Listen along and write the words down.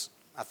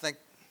I think,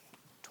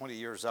 20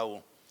 years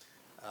old.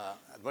 I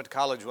went to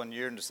college one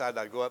year and decided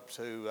I'd go up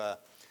to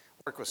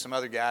work with some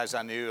other guys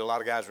I knew. A lot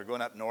of guys were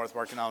going up north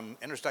working on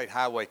interstate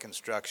highway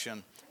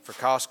construction for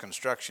Cost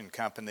Construction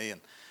Company,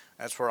 and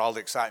that's where all the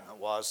excitement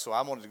was. So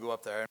I wanted to go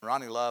up there, and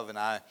Ronnie Love and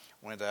I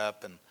went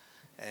up,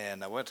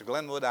 and I went to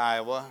Glenwood,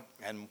 Iowa,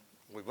 and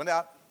we went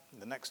out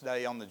the next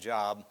day on the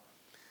job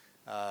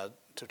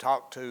to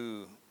talk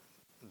to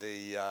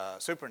the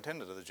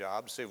superintendent of the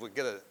job to see if we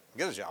could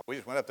get a job. We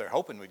just went up there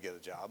hoping we'd get a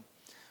job.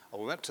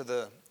 We went to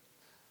the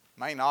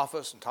main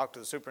office and talked to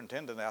the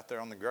superintendent out there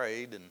on the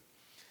grade,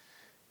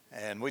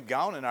 and we'd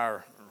gone in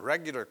our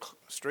regular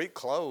street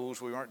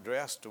clothes. We weren't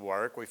dressed to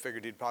work. We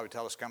figured he'd probably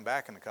tell us to come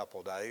back in a couple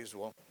of days.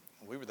 Well,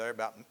 we were there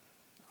about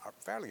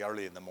fairly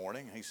early in the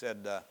morning. He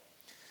said,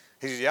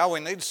 yeah,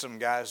 we need some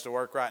guys to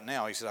work right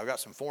now. He said, I've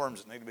got some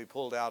forms that need to be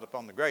pulled out up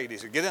on the grade. He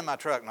said, get in my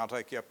truck and I'll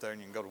take you up there and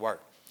you can go to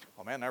work.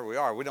 Well, man, there we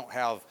are. We got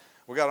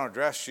on our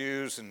dress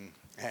shoes and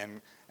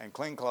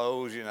clean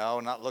clothes, you know,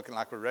 not looking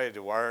like we're ready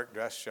to work,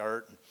 dress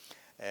shirt,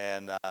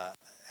 and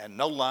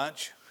no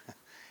lunch.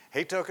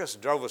 He took us,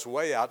 drove us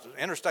way out.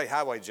 Interstate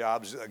highway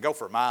jobs go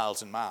for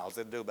miles and miles.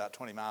 They do about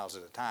 20 miles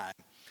at a time.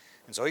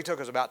 And so he took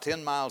us about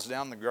 10 miles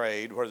down the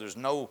grade where there's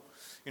no,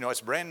 you know,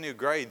 it's a brand new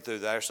grade through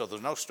there, so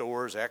there's no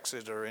stores,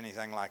 exits, or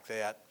anything like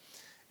that.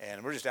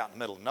 And we're just out in the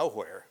middle of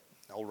nowhere,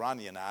 old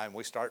Ronnie and I, and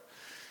we start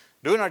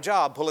doing our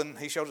job,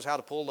 he showed us how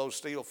to pull those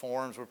steel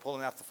forms. We're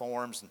pulling out the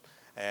forms,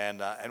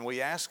 and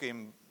we asked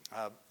him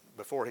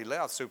before he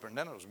left, the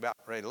superintendent was about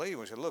ready to leave.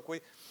 We said, look, we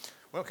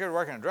don't care to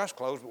work in dress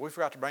clothes, but we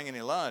forgot to bring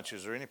any lunch.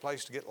 Is there any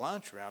place to get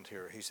lunch around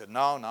here? He said,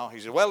 no. He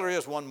said, well, there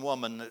is one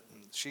woman.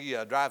 She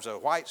drives a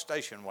white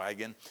station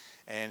wagon,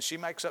 and she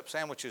makes up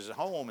sandwiches at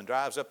home and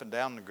drives up and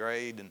down the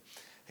grade. And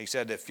he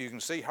said, if you can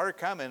see her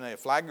coming,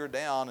 flag her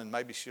down, and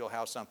maybe she'll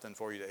have something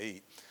for you to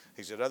eat.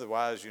 He said,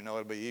 otherwise, you know,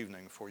 it'll be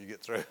evening before you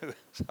get through.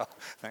 So I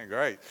think,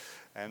 great.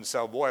 And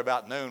so, boy,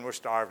 about noon, we're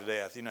starved to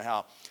death. You know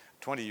how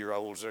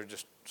 20-year-olds are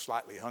just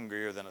slightly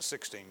hungrier than a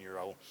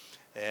 16-year-old.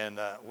 And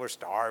we're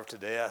starved to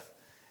death.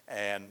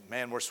 And,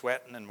 man, we're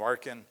sweating and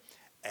working.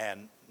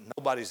 And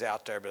nobody's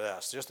out there but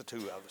us, just the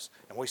two of us.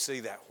 And we see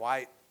that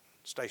white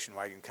station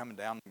wagon coming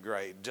down the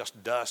grade,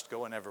 just dust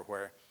going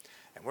everywhere.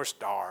 And we're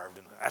starved,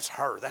 and that's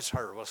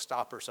her, we'll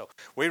stop her. So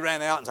we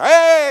ran out and said,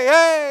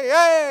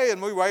 hey, and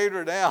we waved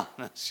her down.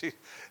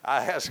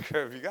 I asked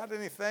her, have you got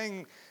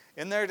anything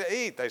in there to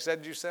eat? They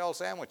said, you sell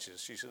sandwiches.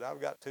 She said,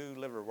 I've got 2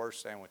 liverwurst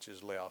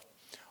sandwiches left.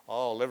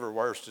 Oh,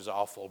 liverwurst is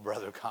awful,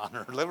 Brother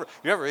Connor.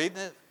 You ever eaten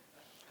it?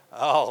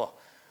 Oh,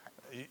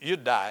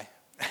 you'd die.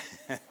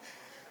 I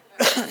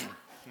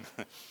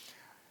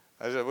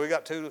said, we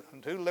got two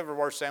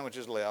liverwurst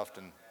sandwiches left,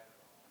 and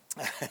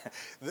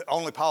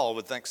only Paul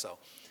would think so.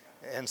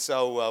 And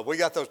so we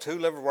got those 2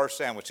 liverwurst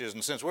sandwiches,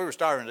 and since we were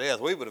starving to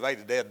death, we would have ate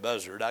a dead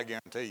buzzard, I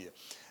guarantee you.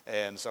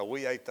 And so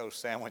we ate those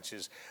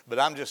sandwiches. But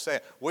I'm just saying,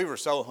 we were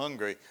so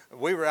hungry.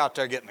 We were out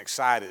there getting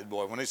excited,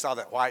 boy, when we saw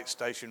that white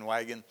station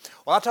wagon.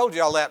 Well, I told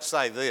you all that to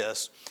say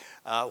this.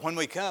 When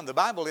we come, the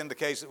Bible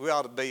indicates that we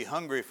ought to be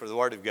hungry for the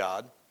Word of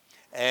God,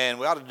 and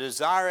we ought to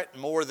desire it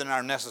more than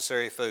our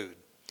necessary food.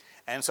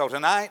 And so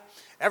tonight,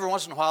 every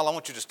once in a while, I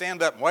want you to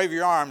stand up and wave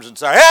your arms and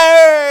say,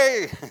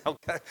 hey!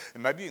 Okay.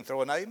 And maybe you can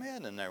throw an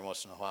amen in there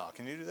once in a while.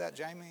 Can you do that,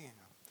 Jamie?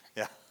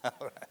 Yeah.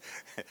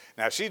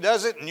 Now, if she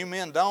does it and you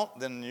men don't,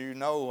 then you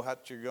know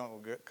what you're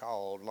going to get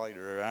called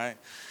later, right?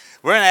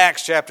 We're in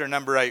Acts chapter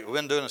number 8. We've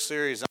been doing a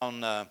series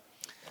on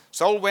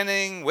soul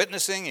winning,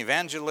 witnessing,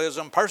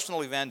 evangelism,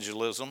 personal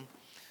evangelism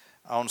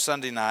on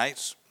Sunday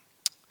nights.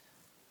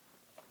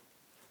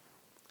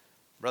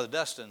 Brother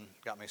Dustin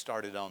got me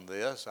started on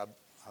this. I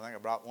think I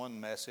brought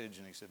one message,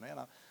 and he said, man,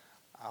 I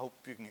hope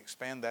you can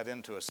expand that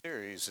into a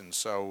series. And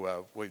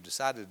so we've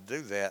decided to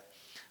do that.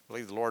 I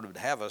believe the Lord would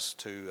have us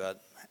to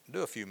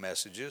do a few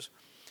messages.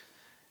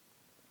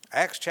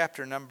 Acts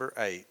chapter number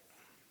 8.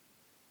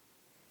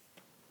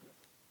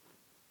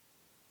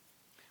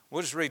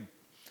 We'll just read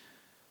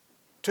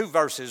 2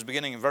 verses,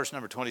 beginning in verse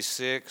number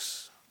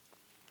 26.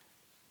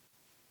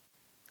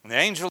 And the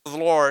angel of the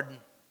Lord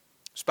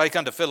spake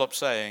unto Philip,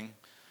 saying,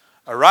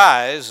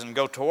 arise and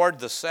go toward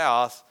the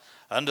south,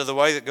 unto the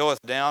way that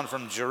goeth down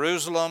from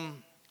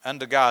Jerusalem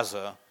unto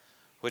Gaza,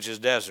 which is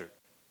desert.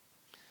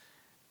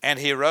 And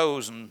he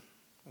arose and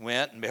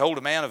went, and behold,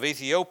 a man of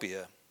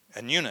Ethiopia,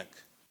 an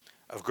eunuch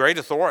of great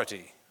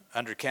authority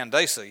under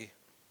Candace.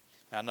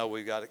 I know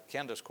we've got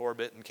Candace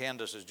Corbett, and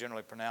Candace is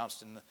generally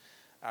pronounced in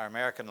our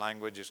American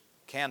language as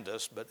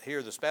Candace, but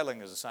here the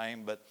spelling is the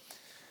same, but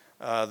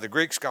the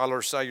Greek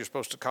scholars say you're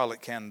supposed to call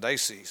it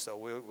Candace, so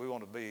we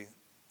want to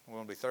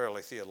be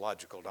thoroughly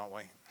theological, don't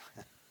we?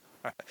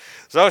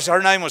 So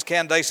her name was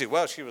Candace.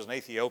 Well, she was an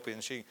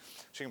Ethiopian. She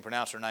can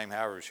pronounce her name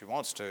however she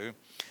wants to.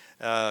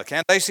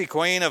 Candace,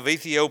 queen of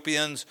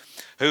Ethiopians,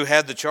 who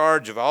had the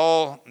charge of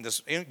all,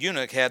 this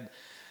eunuch had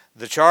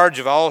the charge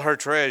of all her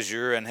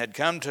treasure and had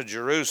come to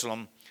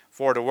Jerusalem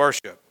for to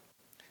worship.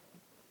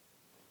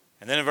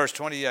 And then in verse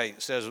 28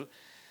 it says,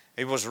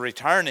 he was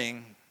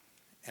returning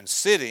and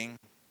sitting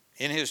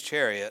in his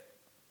chariot,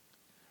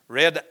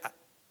 read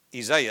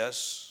Isaiah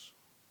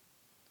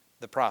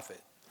the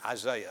prophet.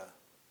 Isaiah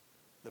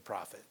the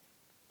prophet.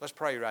 Let's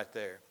pray right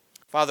there.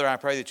 Father, I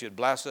pray that you'd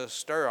bless us,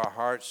 stir our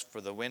hearts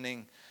for the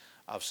winning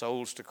of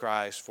souls to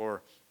Christ,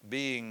 for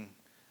being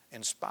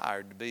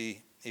inspired to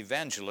be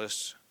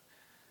evangelists.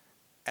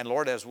 And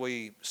Lord, as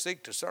we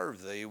seek to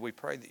serve Thee, we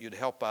pray that you'd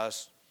help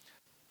us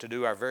to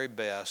do our very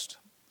best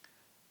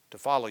to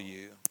follow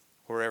you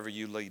wherever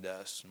you lead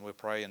us. And we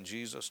pray in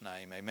Jesus'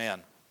 name,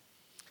 amen.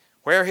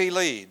 Where He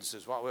leads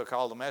is what we'll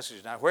call the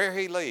message now. Where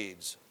He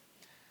leads.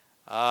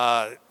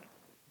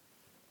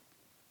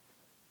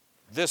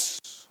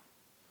 This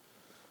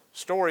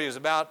story is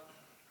about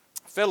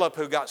Philip,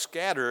 who got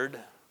scattered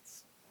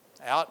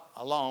out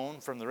alone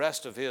from the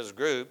rest of his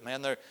group.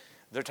 Man, they're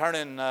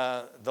turning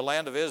the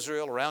land of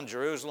Israel around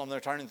Jerusalem. They're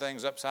turning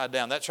things upside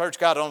down. That church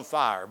got on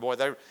fire. Boy,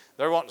 they're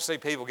wanting to see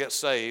people get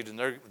saved, and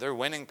they're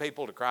winning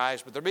people to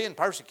Christ, but they're being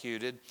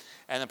persecuted,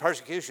 and the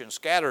persecution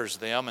scatters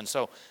them. And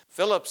so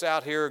Philip's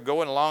out here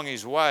going along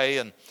his way,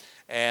 and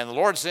the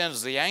Lord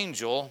sends the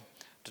angel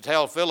to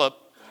tell Philip,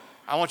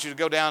 I want you to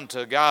go down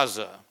to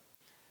Gaza.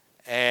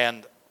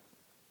 And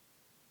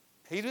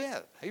he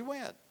did. He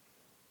went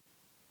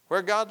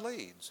where God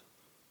leads.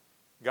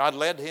 God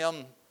led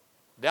him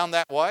down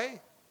that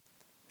way,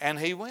 and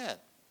he went.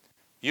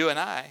 You and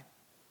I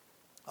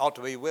ought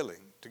to be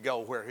willing to go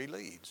where He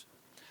leads.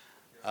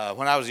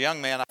 When I was a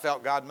young man, I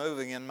felt God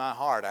moving in my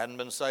heart. I hadn't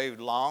been saved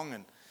long,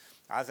 and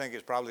I think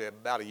it's probably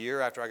about a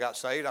year after I got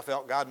saved, I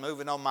felt God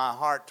moving on my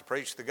heart to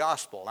preach the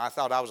gospel. And I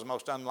thought I was the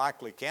most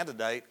unlikely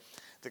candidate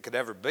that could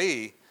ever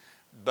be,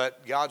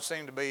 but God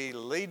seemed to be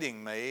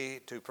leading me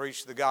to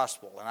preach the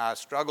gospel. And I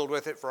struggled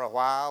with it for a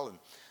while and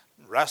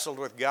wrestled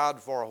with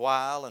God for a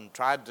while and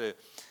tried to,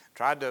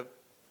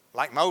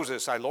 like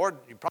Moses, say, Lord,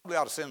 you probably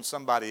ought to send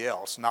somebody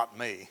else, not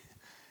me.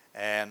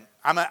 And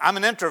I'm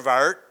an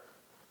introvert,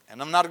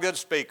 and I'm not a good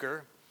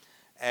speaker.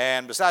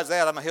 And besides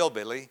that, I'm a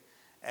hillbilly.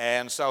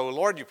 And so,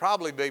 Lord, you'd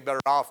probably be better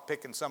off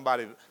picking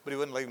somebody, but He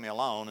wouldn't leave me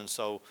alone. And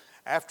so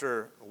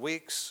after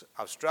weeks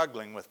of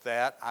struggling with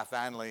that, I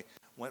finally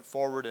went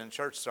forward in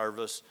church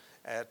service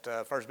at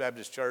First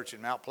Baptist Church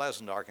in Mount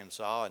Pleasant,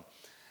 Arkansas.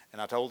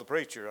 And I told the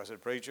preacher, I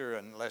said, Preacher,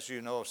 unless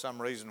you know of some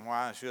reason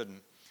why I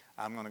shouldn't,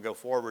 I'm going to go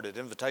forward at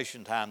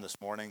invitation time this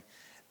morning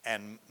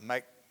and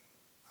make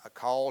a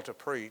call to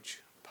preach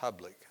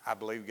public. I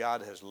believe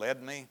God has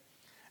led me,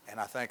 and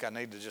I think I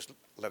need to just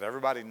let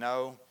everybody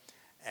know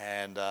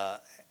and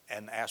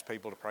ask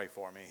people to pray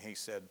for me. He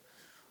said,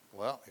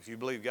 well, if you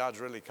believe God's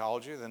really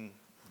called you, then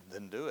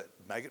do it.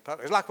 Make it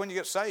public. It's like when you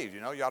get saved,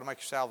 you ought to make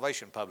your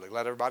salvation public.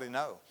 Let everybody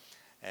know.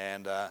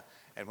 And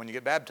when you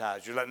get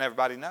baptized, you're letting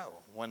everybody know.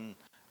 When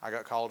I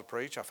got called to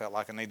preach, I felt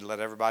like I needed to let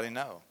everybody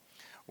know.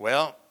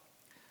 Well,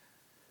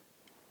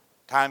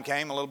 time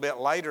came a little bit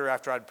later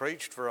after I'd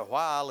preached for a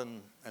while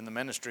in the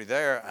ministry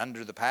there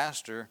under the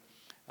pastor,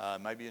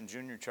 maybe in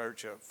junior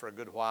church for a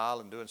good while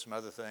and doing some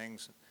other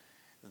things.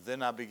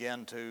 Then I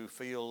began to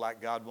feel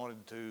like God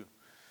wanted to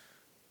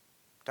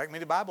take me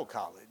to Bible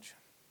college.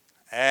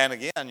 And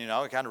again,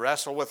 I kind of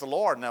wrestled with the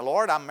Lord. Now,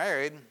 Lord, I'm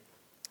married.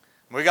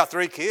 We got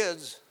 3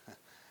 kids.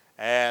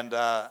 And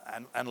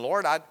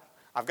Lord,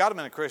 I've got them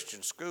in a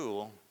Christian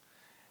school.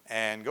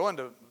 And going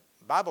to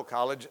Bible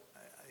college,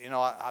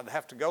 I'd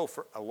have to go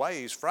for a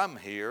ways from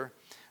here.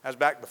 That was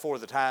back before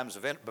the times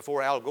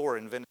before Al Gore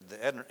invented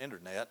the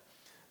internet.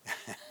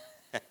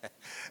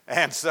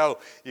 And so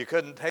you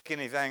couldn't take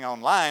anything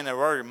online. There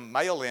were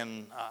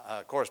mail-in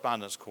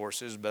correspondence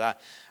courses, but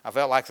I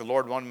felt like the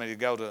Lord wanted me to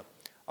go to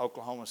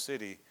Oklahoma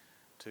City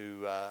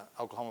to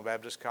Oklahoma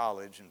Baptist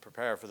College and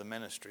prepare for the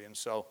ministry. And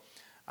so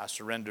I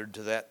surrendered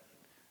to that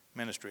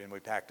ministry, and we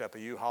packed up a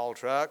U-Haul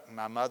truck. And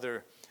my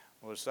mother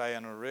was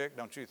saying, well, Rick,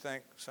 don't you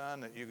think, son,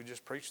 that you could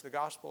just preach the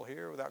gospel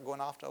here without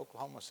going off to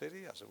Oklahoma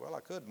City? I said, well,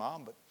 I could,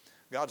 Mom, but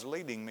God's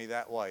leading me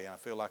that way, and I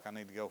feel like I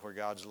need to go where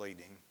God's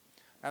leading.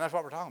 And that's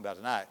what we're talking about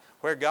tonight,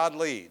 where God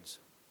leads.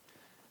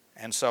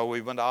 And so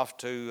we went off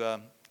to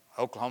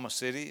Oklahoma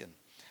City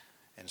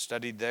and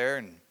studied there,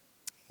 and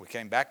we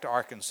came back to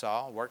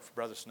Arkansas, worked for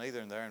Brother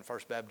Sneather there in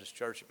First Baptist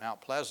Church at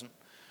Mount Pleasant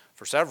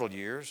for several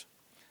years,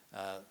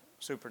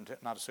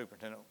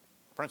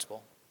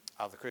 principal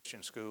of the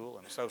Christian school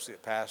and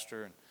associate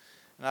pastor.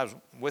 And I was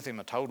with him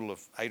a total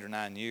of 8 or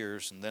 9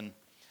 years. And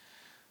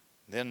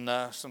then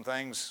some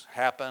things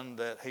happened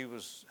that he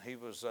was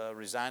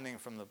resigning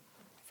from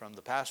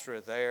the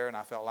pastorate there, and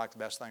I felt like the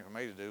best thing for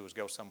me to do was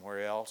go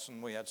somewhere else.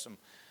 And we had some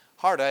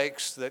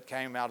heartaches that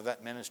came out of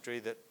that ministry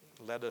that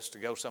led us to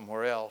go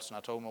somewhere else. And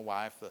I told my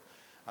wife that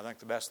I think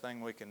the best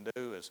thing we can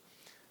do is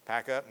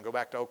pack up and go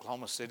back to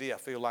Oklahoma City. I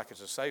feel like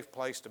it's a safe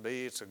place to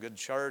be. It's a good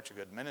church, a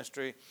good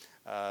ministry.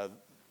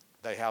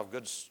 They have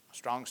good,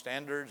 strong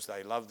standards.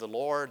 They love the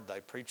Lord.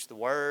 They preach the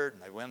Word,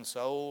 and they win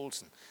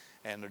souls,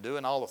 and they're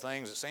doing all the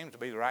things that seem to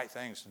be the right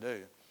things to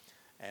do.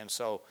 And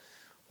so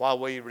while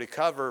we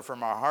recover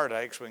from our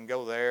heartaches, we can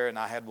go there. And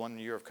I had 1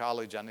 year of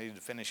college I needed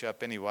to finish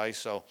up anyway.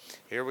 So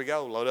here we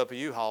go, load up a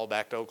U-Haul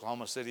back to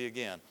Oklahoma City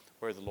again,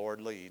 where the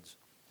Lord leads.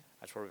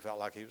 That's where we felt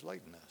like He was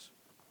leading us.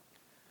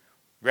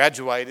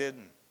 Graduated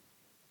and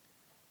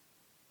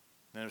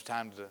Then it was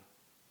time to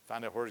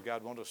find out where does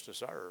God want us to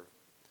serve.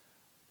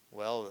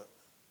 Well,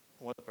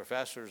 one of the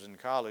professors in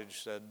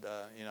college said,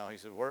 he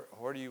said,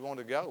 where do you want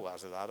to go? I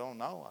said, I don't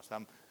know. I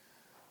said,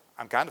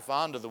 I'm kind of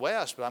fond of the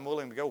West, but I'm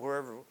willing to go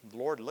wherever the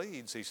Lord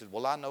leads. He said,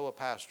 well, I know a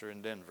pastor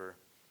in Denver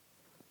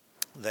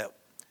that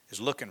is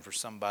looking for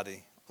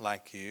somebody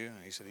like you.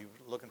 And he said he was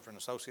looking for an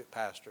associate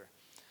pastor.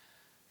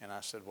 And I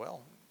said,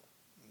 well,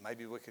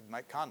 maybe we could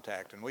make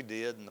contact. And we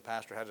did, and the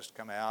pastor had us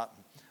come out,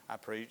 and I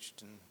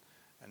preached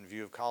in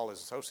view of call as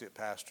associate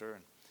pastor.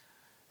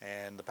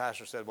 And the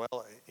pastor said,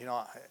 well,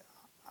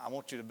 I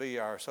want you to be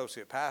our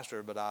associate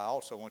pastor, but I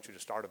also want you to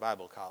start a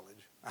Bible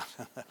college.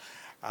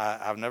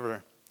 I've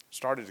never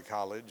started a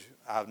college.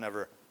 I've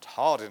never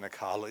taught in a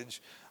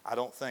college. I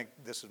don't think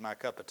this is my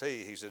cup of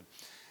tea. He said,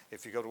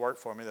 if you go to work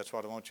for me, that's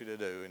what I want you to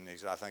do. And he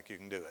said, I think you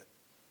can do it.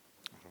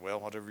 I said, well,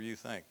 whatever you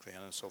think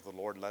then. And so the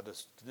Lord led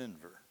us to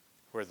Denver,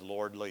 where the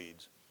Lord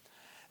leads.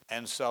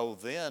 And so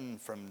then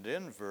from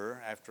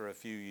Denver, after a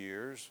few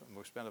years, and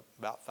we spent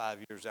about 5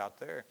 years out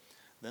there,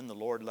 then the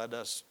Lord led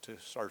us to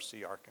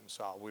Searcy,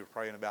 Arkansas. We were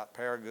praying about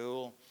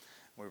Paragould,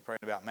 we were praying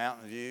about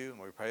Mountain View, and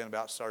we were praying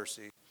about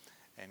Searcy.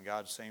 And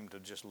God seemed to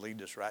just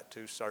lead us right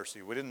to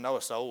Searcy. We didn't know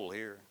a soul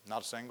here,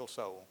 not a single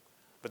soul.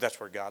 But that's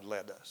where God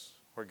led us.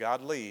 Where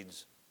God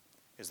leads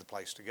is the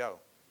place to go.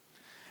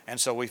 And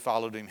so we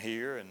followed him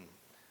here, and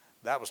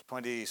that was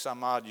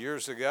 20-some-odd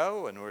years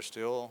ago, and we're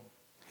still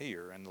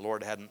here. And the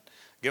Lord hadn't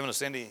given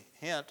us any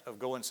hint of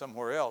going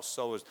somewhere else.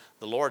 So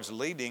the Lord's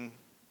leading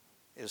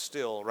is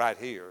still right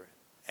here.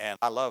 And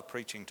I love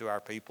preaching to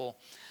our people.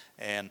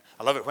 And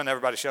I love it when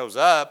everybody shows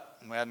up,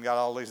 and we hadn't got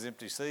all these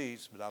empty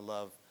seats, but I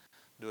love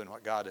doing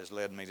what God has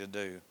led me to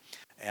do.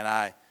 And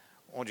I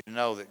want you to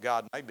know that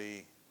God may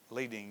be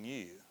leading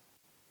you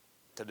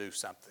to do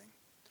something.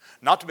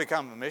 Not to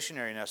become a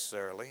missionary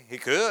necessarily. He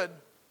could.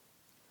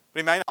 But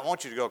he may not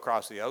want you to go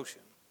across the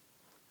ocean.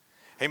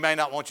 He may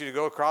not want you to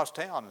go across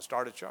town and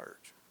start a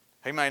church.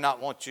 He may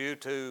not want you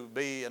to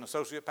be an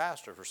associate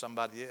pastor for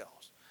somebody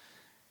else.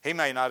 He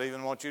may not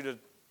even want you to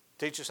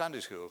teach a Sunday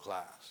school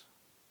class.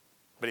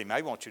 But he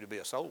may want you to be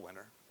a soul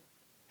winner.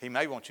 He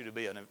may want you to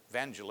be an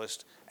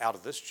evangelist out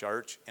of this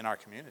church in our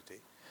community.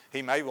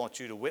 He may want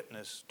you to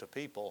witness to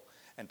people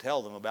and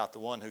tell them about the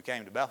one who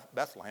came to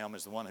Bethlehem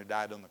is the one who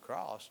died on the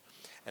cross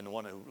and the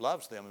one who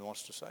loves them and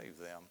wants to save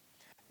them.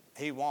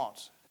 He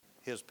wants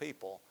his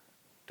people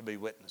to be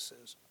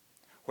witnesses.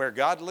 Where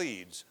God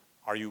leads,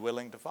 are you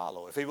willing to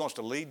follow? If he wants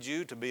to lead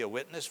you to be a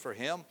witness for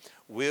him,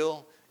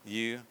 will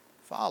you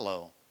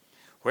follow?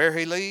 Where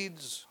he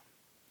leads,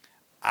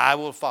 I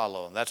will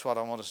follow. And that's what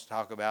I want us to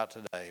talk about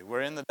today.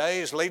 We're in the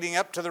days leading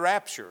up to the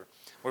rapture.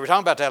 We were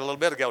talking about that a little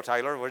bit ago,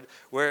 Taylor.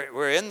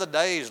 We're in the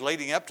days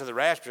leading up to the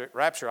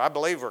rapture. I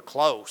believe we're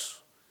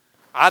close.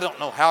 I don't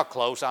know how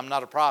close. I'm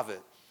not a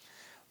prophet.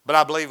 But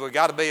I believe we've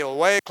got to be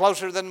way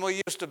closer than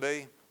we used to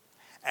be.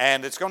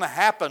 And it's going to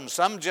happen.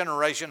 Some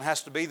generation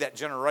has to be that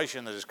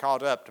generation that is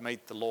caught up to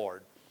meet the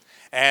Lord.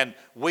 And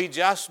we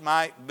just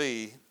might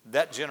be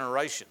that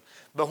generation.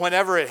 But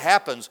whenever it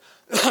happens,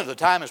 the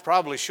time is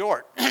probably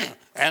short.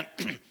 And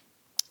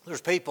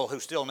there's people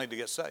who still need to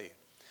get saved.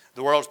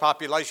 The world's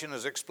population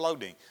is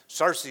exploding.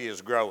 Searcy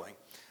is growing.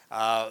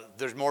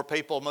 There's more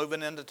people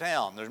moving into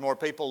town. There's more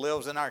people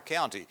lives in our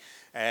county.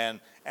 And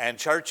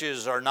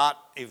churches are not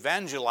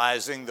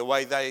evangelizing the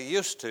way they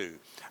used to.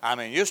 I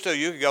mean, used to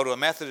you could go to a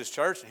Methodist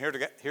church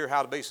and hear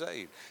how to be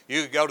saved.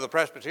 You could go to the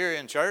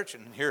Presbyterian church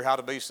and hear how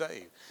to be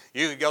saved.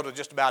 You could go to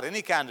just about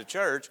any kind of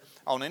church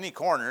on any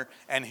corner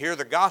and hear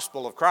the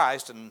gospel of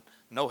Christ and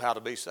know how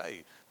to be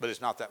saved. But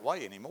it's not that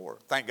way anymore.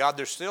 Thank God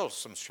there's still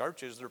some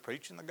churches that are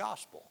preaching the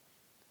gospel.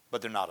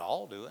 But they're not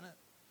all doing it.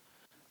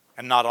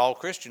 And not all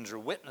Christians are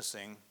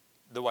witnessing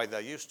the way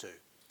they used to.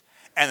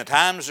 And the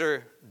times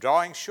are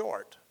drawing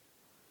short.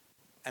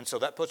 And so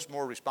that puts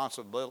more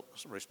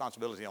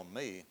responsibility on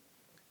me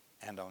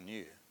and on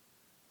you.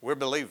 We're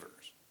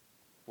believers.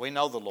 We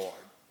know the Lord.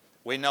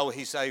 We know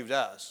he saved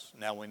us.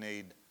 Now we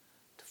need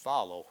to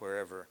follow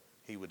wherever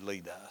he would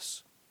lead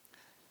us.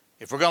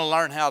 If we're going to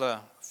learn how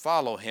to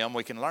follow him,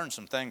 we can learn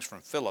some things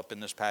from Philip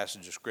in this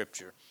passage of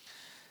Scripture.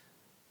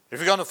 If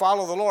you're going to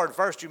follow the Lord,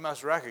 first you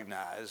must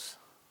recognize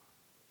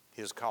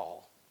his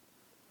call.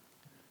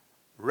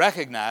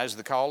 Recognize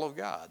the call of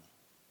God.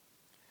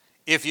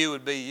 If you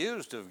would be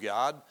used of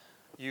God,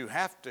 you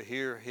have to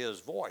hear his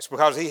voice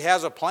because he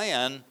has a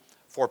plan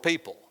for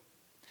people.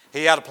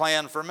 He had a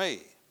plan for me,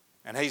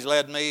 and he's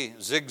led me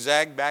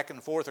zigzag back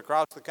and forth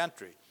across the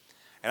country.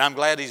 And I'm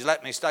glad he's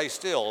let me stay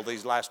still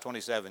these last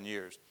 27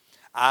 years.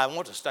 I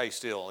want to stay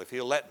still if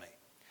he'll let me.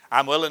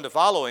 I'm willing to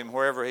follow him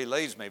wherever he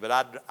leads me, but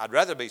I'd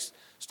rather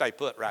stay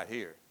put right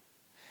here.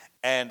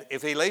 And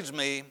if he leads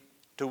me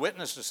to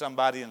witness to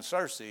somebody in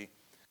Searcy,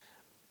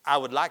 I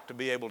would like to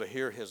be able to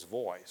hear his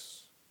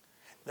voice.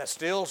 That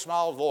still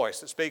small voice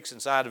that speaks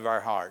inside of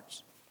our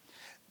hearts.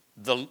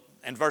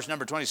 In verse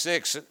number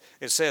 26,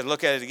 it says,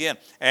 look at it again.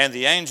 And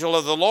the angel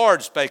of the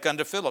Lord spake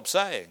unto Philip,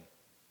 saying,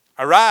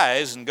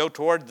 Arise and go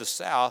toward the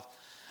south,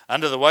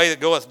 unto the way that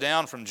goeth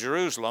down from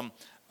Jerusalem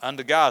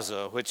unto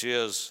Gaza, which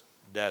is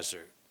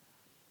desert.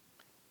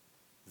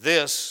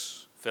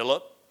 This,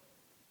 Philip,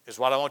 is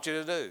what I want you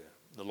to do,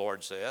 the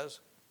Lord says.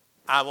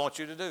 I want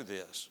you to do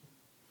this.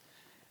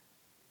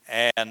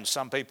 And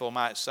some people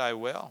might say,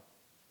 well,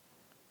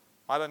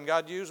 why doesn't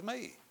God use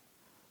me?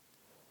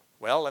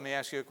 Well, let me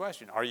ask you a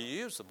question. Are you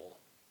usable?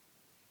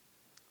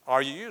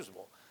 Are you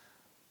usable?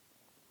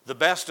 The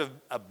best of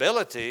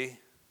ability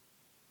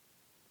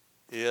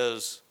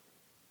is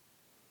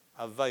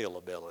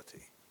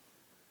availability.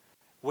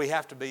 We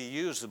have to be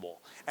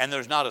usable. And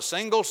there's not a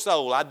single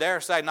soul, I dare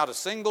say not a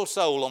single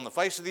soul on the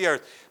face of the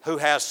earth who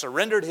has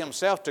surrendered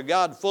himself to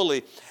God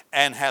fully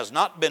and has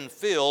not been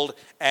filled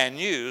and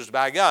used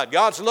by God.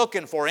 God's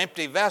looking for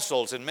empty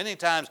vessels, and many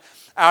times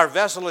our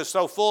vessel is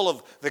so full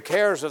of the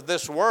cares of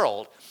this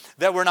world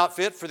that we're not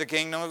fit for the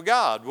kingdom of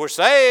God. We're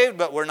saved,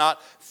 but we're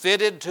not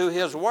fitted to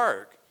His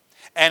work.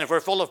 And if we're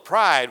full of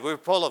pride, we're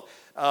full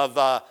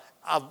of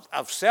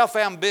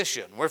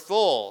self-ambition, we're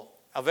full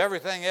of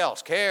everything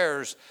else,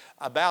 cares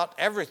about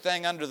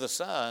everything under the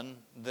sun,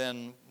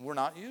 then we're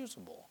not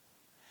usable.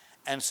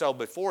 And so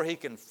before He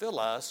can fill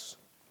us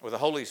with the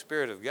Holy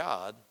Spirit of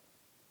God,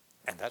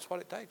 and that's what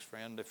it takes,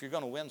 friend. If you're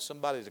going to win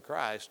somebody to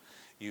Christ,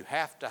 you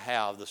have to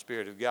have the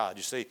Spirit of God.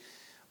 You see,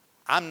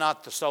 I'm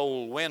not the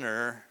soul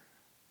winner.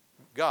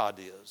 God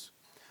is.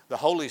 The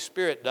Holy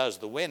Spirit does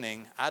the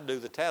winning. I do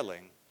the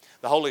telling.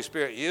 The Holy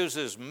Spirit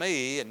uses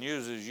me and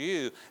uses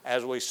you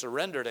as we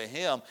surrender to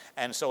Him.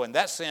 And so in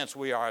that sense,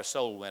 we are a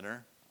soul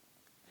winner.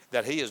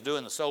 That He is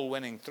doing the soul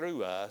winning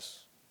through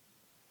us.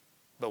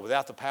 But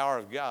without the power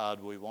of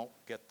God, we won't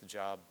get the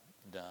job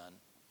done.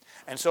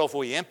 And so if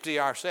we empty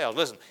ourselves,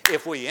 listen,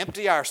 if we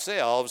empty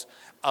ourselves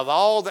of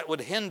all that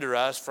would hinder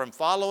us from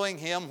following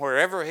Him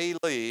wherever He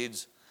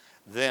leads,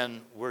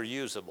 then we're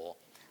usable.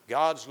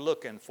 God's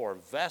looking for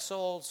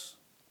vessels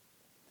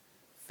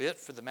fit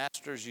for the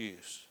Master's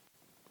use.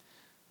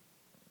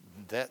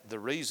 That the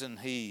reason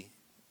He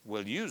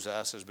will use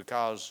us is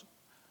because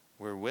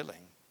we're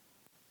willing.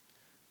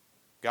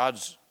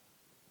 God's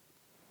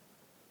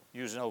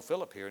using old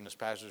Philip here in this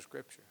passage of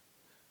Scripture.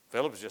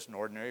 Philip is just an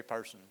ordinary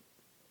person.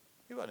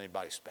 He wasn't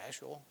anybody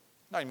special.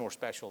 Not any more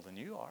special than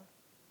you are.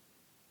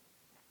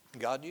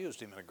 God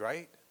used him in a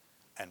great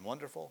and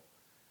wonderful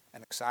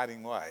and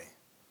exciting way.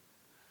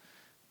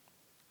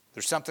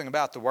 There's something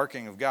about the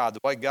working of God, the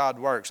way God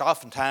works.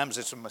 Oftentimes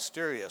it's a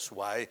mysterious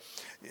way.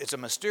 It's a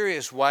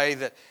mysterious way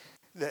that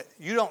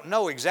you don't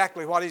know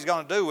exactly what He's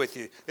going to do with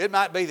you. It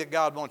might be that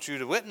God wants you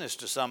to witness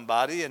to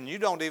somebody and you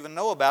don't even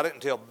know about it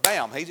until,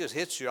 bam, He just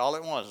hits you all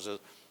at once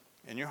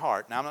in your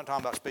heart. Now, I'm not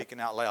talking about speaking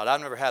out loud.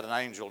 I've never had an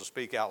angel to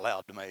speak out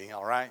loud to me,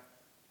 all right?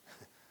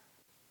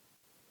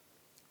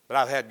 But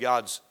I've had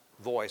God's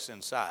voice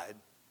inside.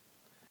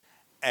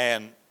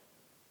 And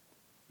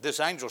this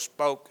angel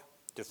spoke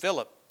to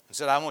Philip and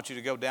said, I want you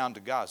to go down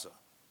to Gaza.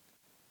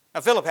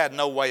 Now, Philip had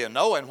no way of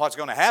knowing what's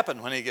going to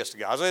happen when he gets to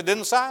Gaza. It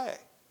didn't say.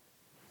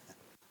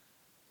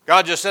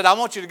 God just said, I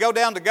want you to go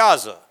down to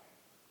Gaza.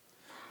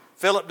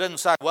 Philip didn't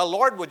say, well,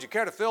 Lord, would you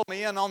care to fill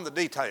me in on the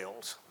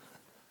details?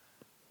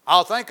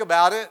 I'll think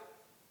about it.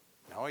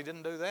 No, he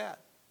didn't do that.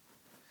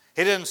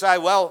 He didn't say,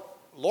 well,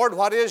 Lord,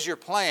 what is your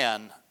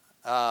plan?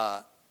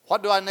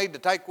 What do I need to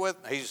take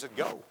with me? He said,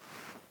 go.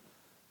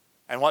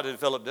 And what did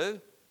Philip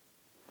do?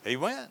 He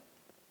went.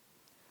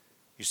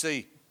 You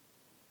see,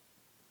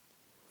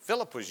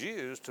 Philip was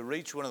used to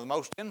reach one of the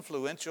most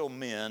influential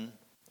men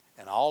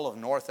in all of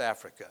North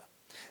Africa.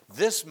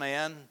 This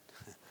man,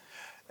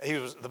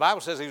 the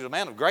Bible says he was a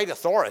man of great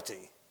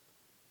authority.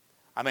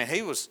 I mean,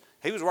 he was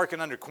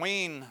working under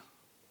Queen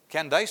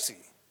Candace.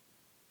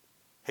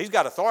 He's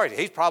got authority.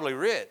 He's probably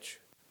rich.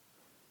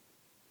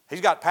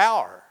 He's got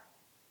power.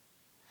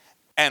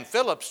 And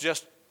Philip's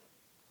just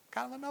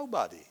kind of a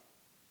nobody.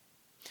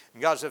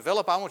 And God said,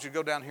 Philip, I want you to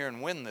go down here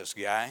and win this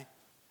guy.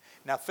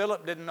 Now,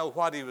 Philip didn't know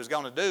what he was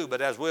going to do,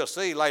 but as we'll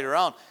see later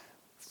on,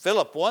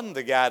 Philip won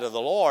the guy to the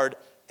Lord,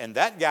 and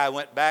that guy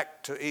went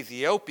back to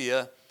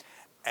Ethiopia,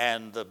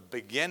 and the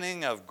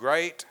beginning of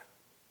great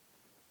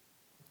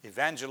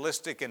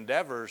evangelistic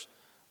endeavors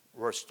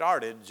were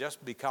started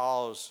just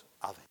because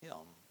of him.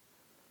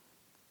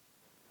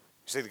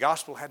 You see, the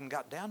gospel hadn't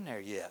got down there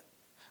yet.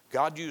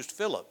 God used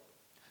Philip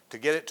to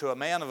get it to a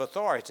man of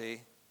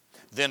authority,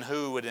 then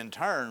who would in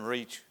turn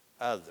reach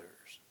others.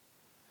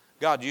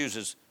 God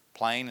uses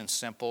plain and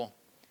simple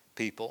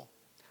people.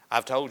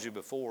 I've told you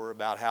before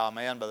about how a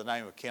man by the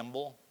name of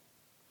Kimball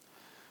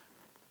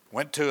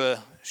went to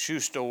a shoe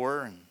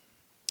store and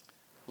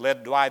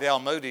led Dwight L.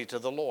 Moody to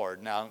the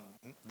Lord. Now,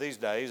 these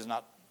days,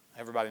 not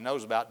everybody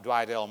knows about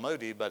Dwight L.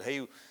 Moody, but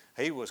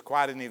he was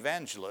quite an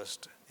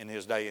evangelist in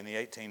his day in the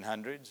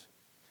 1800s.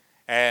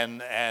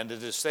 And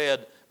it is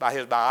said by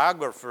his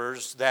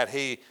biographers that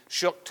he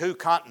shook 2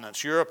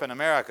 continents, Europe and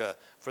America,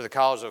 for the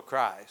cause of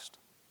Christ.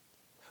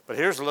 But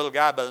here's a little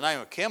guy by the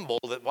name of Kimball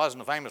that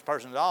wasn't a famous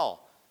person at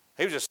all.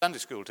 He was a Sunday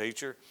school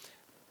teacher,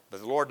 but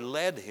the Lord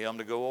led him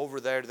to go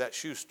over there to that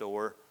shoe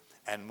store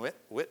and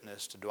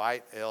witness to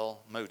Dwight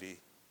L.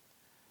 Moody.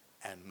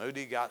 And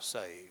Moody got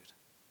saved.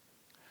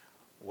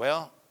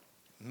 Well,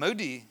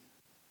 Moody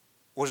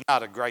was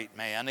not a great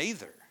man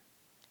either.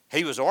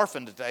 He was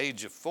orphaned at the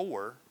age of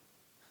 4,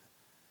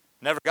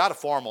 never got a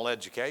formal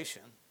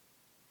education.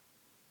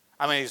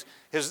 I mean,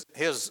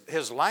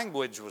 his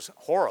language was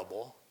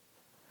horrible.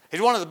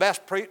 He's one of the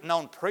best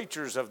known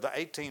preachers of the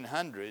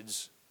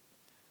 1800s.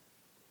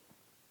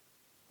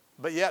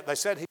 But yet they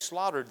said he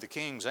slaughtered the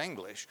king's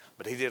English,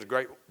 but he did a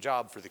great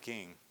job for the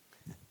king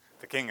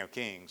of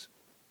kings.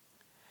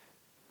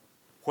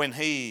 When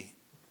he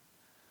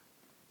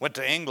went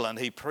to England,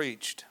 he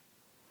preached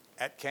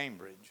at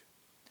Cambridge.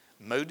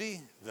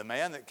 Moody, the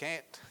man that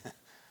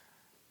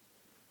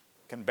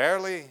can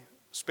barely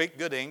speak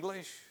good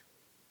English,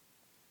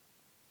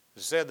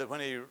 said that when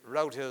he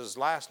wrote his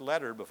last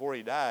letter before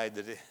he died,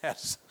 that he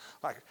has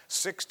like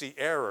 60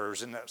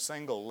 errors in that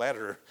single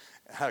letter,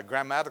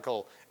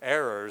 grammatical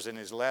errors in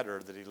his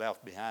letter that he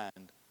left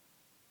behind.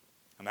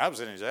 And that was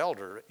in his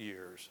elder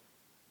years.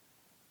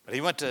 But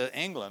he went to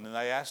England and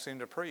they asked him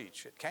to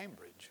preach at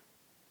Cambridge.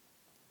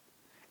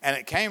 And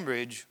at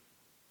Cambridge,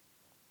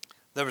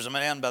 there was a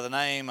man by the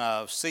name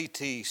of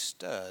C.T.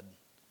 Studd.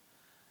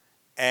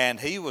 And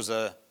he was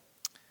a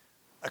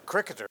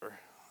cricketer,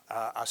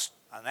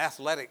 an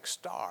athletic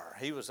star.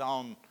 He was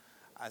on,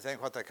 I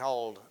think, what they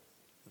called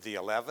the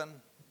 11.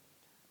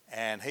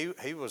 And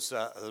he was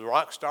the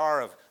rock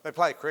star of, they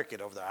play cricket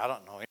over there. I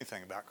don't know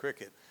anything about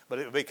cricket. But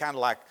it would be kind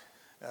of like,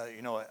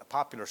 a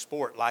popular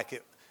sport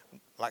like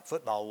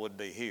football would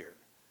be here.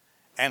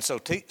 And so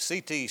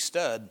C.T.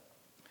 Studd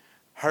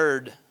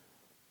heard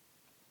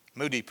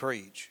Moody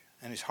preach,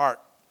 and his heart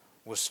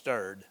was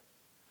stirred.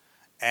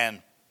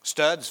 And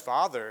Studd's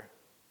father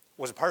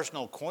was a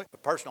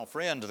personal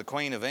friend to the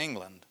Queen of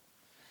England.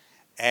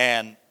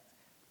 And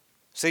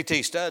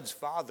C.T. Studd's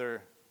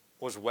father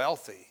was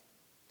wealthy.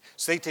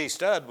 C.T.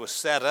 Studd was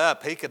set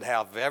up. He could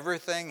have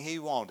everything he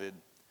wanted.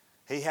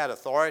 He had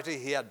authority,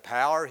 he had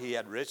power, he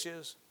had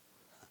riches.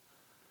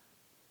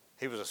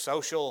 He was a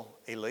social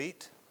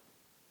elite.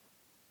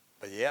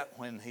 But yet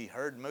when he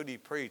heard Moody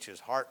preach, his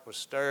heart was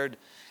stirred,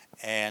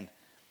 and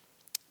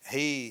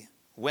he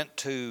went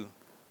to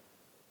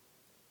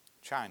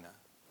China.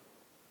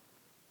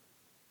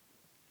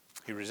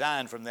 He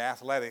resigned from the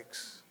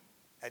athletics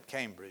at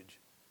Cambridge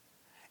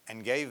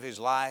and gave his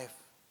life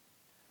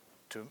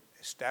to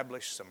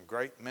establish some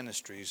great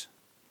ministries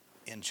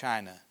in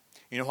China.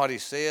 You know what he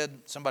said?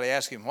 Somebody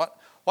asked him,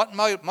 what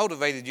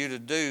motivated you to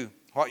do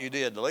what you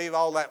did, to leave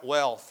all that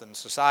wealth and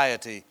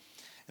society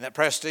and that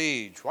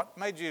prestige? What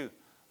made you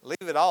leave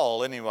it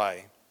all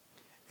anyway?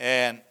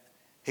 And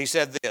he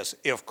said this: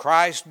 if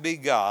Christ be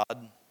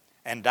God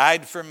and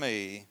died for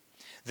me,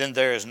 then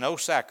there is no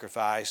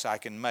sacrifice I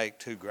can make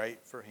too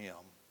great for him.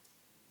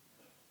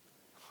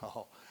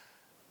 Oh,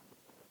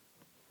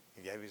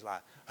 he gave his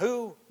life.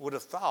 Who would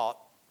have thought?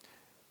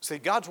 See,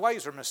 God's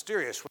ways are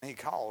mysterious when he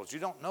calls. You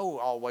don't know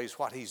always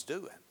what he's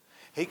doing.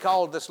 He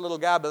called this little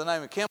guy by the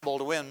name of Kimball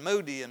to win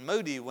Moody, and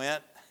Moody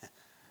went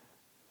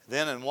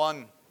then and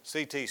won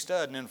C.T.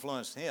 Studd and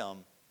influenced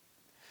him.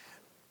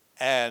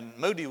 And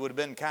Moody would have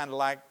been kind of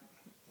like,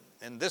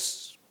 in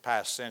this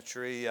past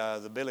century,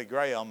 the Billy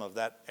Graham of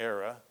that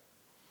era.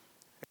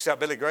 Except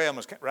Billy Graham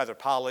was rather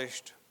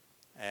polished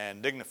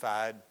and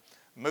dignified.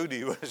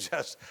 Moody was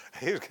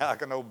he was kind of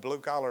like an old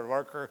blue-collar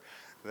worker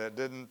that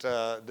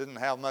didn't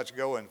have much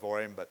going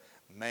for him, but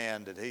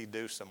man, did he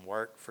do some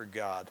work for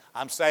God.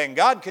 I'm saying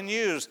God can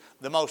use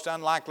the most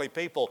unlikely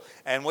people,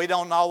 and we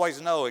don't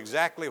always know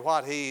exactly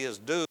what he is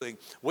doing.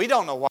 We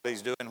don't know what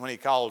he's doing when he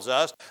calls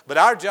us, but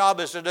our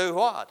job is to do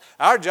what?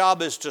 Our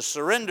job is to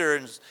surrender.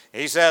 And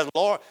he says,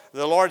 the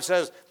Lord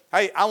says,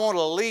 hey, I want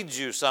to lead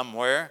you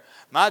somewhere.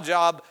 My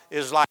job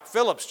is like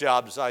Philip's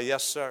job to say,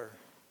 yes, sir.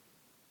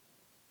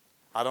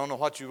 I don't know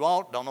what you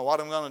want, don't know what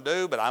I'm going to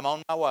do, but I'm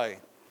on my way.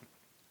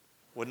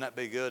 Wouldn't that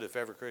be good if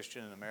every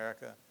Christian in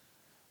America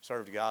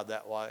served God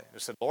that way? They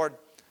said, Lord,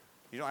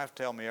 you don't have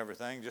to tell me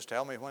everything. Just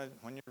tell me when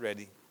you're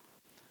ready.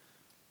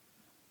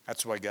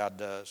 That's the way God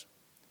does.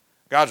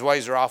 God's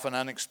ways are often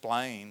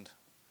unexplained.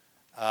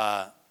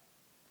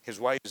 His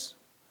ways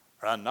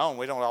are unknown.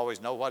 We don't always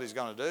know what he's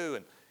going to do.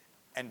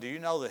 And do you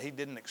know that he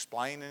didn't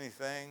explain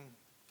anything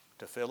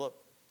to Philip?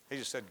 He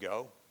just said,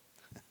 go.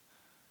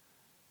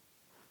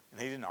 And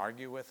he didn't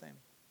argue with him.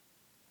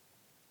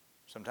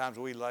 Sometimes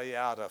we lay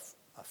out a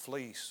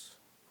fleece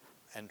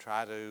and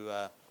try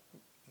to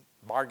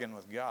bargain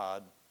with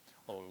God.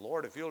 Well,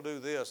 Lord, if you'll do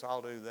this,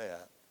 I'll do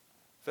that.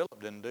 Philip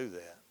didn't do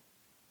that.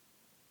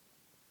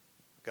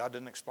 God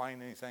didn't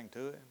explain anything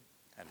to him,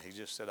 and he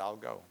just said, I'll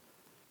go.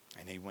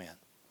 And he went.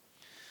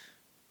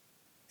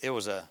 It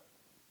was a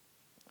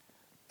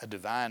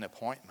divine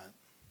appointment.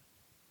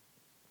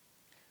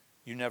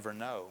 You never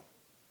know.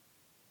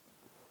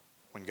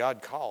 When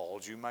God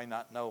calls, you may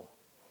not know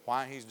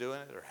why he's doing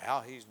it or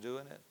how he's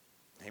doing it.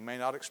 He may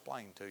not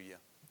explain to you.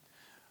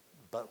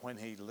 But when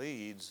he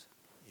leads,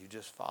 you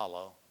just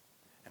follow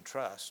and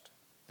trust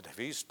that if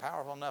he's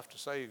powerful enough to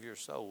save your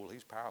soul,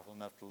 he's powerful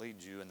enough to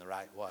lead you in the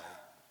right way.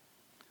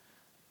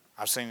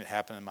 I've seen it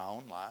happen in my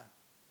own life.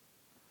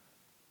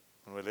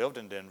 When we lived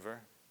in Denver,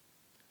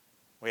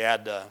 we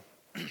had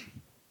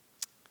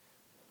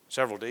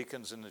several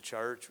deacons in the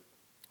church.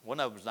 One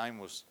of them's name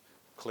was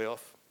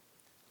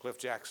Cliff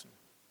Jackson.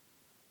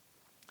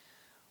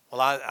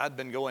 Well, I'd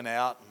been going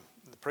out,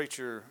 and the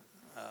preacher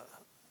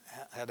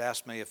had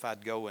asked me if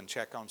I'd go and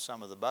check on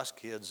some of the bus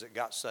kids that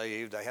got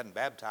saved. They hadn't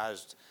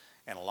baptized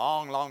in a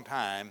long, long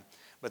time,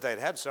 but they'd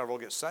had several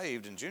get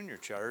saved in junior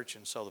church,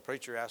 and so the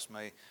preacher asked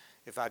me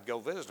if I'd go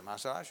visit them. I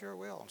said, I sure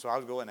will. And so I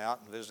was going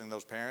out and visiting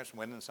those parents and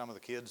winning some of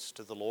the kids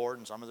to the Lord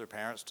and some of their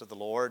parents to the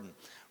Lord, and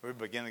we were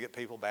beginning to get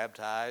people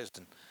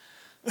baptized.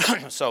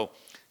 And so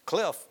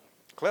Cliff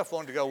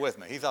wanted to go with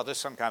me. He thought this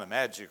is some kind of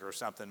magic or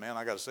something. Man,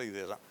 I got to see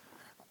this.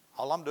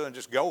 All I'm doing is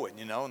just going,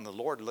 and the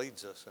Lord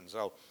leads us. And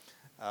so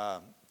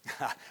I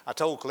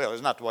told Cliff,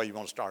 it's not the way you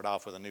want to start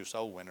off with a new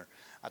soul winner.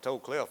 I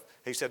told Cliff,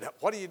 he said,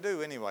 what do you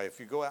do anyway if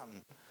you go out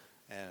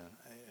and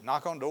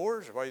knock on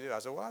doors, or what do you do? I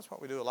said, well, that's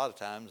what we do a lot of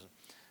times.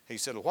 He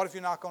said, well, what if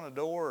you knock on a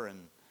door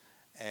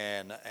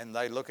and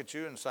they look at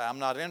you and say, I'm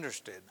not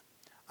interested?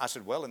 I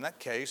said, well, in that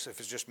case, if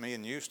it's just me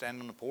and you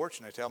standing on the porch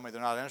and they tell me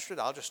they're not interested,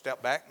 I'll just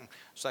step back and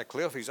say,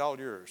 Cliff, he's all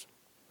yours.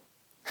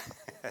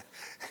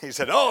 He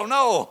said, oh,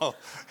 no.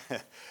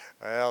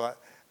 Well,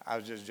 I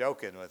was just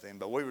joking with him,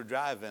 but we were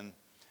driving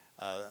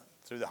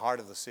through the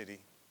heart of the city,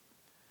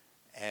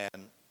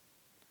 and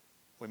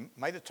we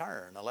made a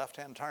turn, a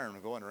left-hand turn. We're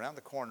going around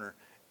the corner,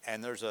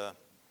 and there's a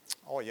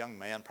young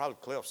man, probably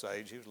Cliff's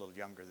age. He was a little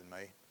younger than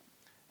me,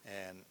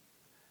 and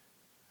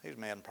he was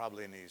a man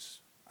probably in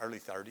his early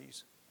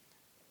 30s.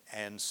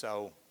 And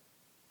so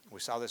we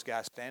saw this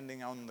guy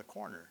standing on the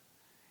corner,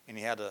 and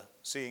he had a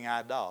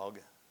seeing-eye dog.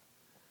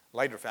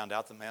 Later found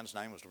out the man's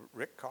name was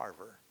Rick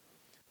Carver.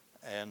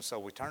 And so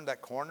we turned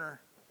that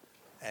corner,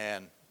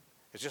 and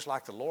it's just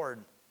like the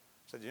Lord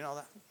said,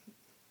 that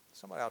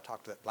somebody ought to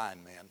talk to that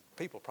blind man.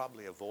 People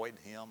probably avoid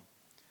him.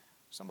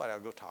 Somebody ought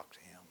to go talk to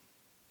him.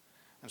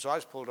 And so I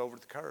just pulled over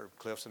to the curb.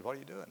 Cliff said, what are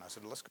you doing? I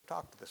said, let's go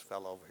talk to this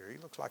fellow over here. He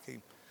looks like he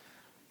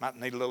might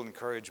need a little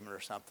encouragement or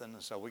something.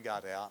 And so we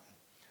got out and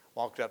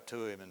walked up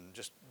to him and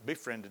just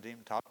befriended him,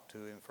 talked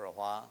to him for a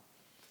while,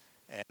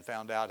 and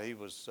found out he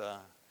was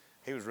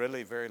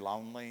really very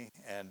lonely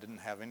and didn't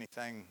have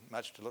anything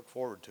much to look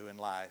forward to in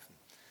life.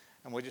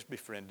 And we just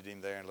befriended him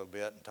there a little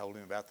bit and told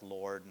him about the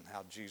Lord and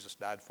how Jesus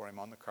died for him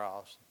on the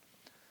cross.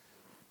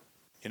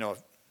 He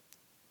was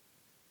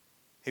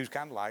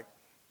kind of like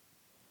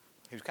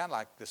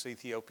this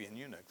Ethiopian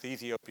eunuch. The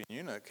Ethiopian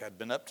eunuch had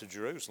been up to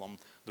Jerusalem,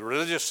 the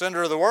religious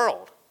center of the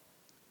world.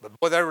 But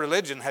boy, their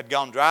religion had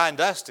gone dry and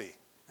dusty.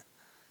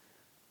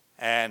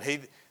 And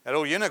that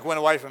old eunuch went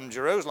away from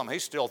Jerusalem.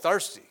 He's still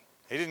thirsty.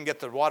 He didn't get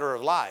the water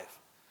of life.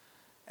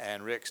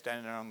 And Rick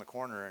standing there on the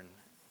corner, and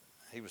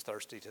he was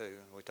thirsty too.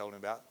 And we told him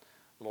about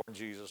the Lord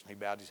Jesus, and he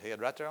bowed his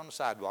head right there on the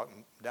sidewalk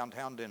in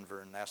downtown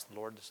Denver and asked the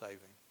Lord to save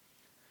him.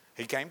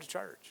 He came to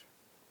church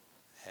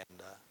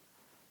and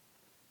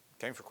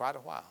came for quite a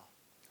while.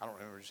 I don't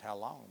remember just how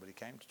long, but he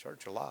came to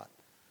church a lot.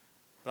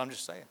 But I'm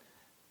just saying,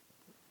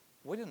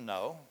 we didn't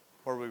know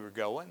where we were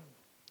going.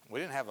 We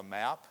didn't have a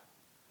map,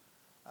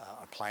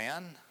 a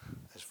plan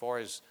as far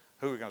as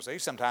who we were going to see.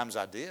 Sometimes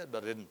I did,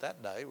 but I didn't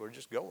that day. We were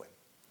just going.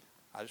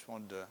 I just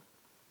wanted to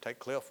take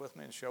Cliff with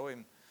me and show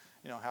him,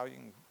 how you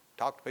can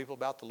talk to people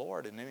about the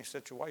Lord in any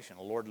situation.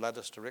 The Lord led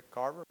us to Rick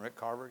Carver, and Rick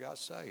Carver got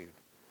saved.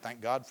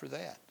 Thank God for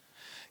that.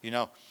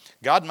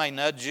 God may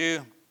nudge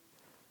you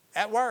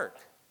at work.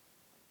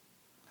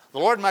 The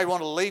Lord may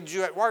want to lead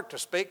you at work to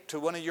speak to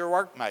one of your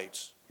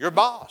workmates, your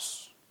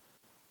boss,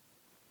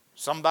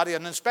 somebody,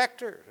 an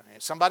inspector,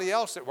 somebody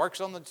else that works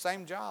on the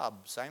same job,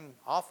 same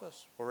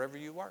office, wherever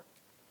you work.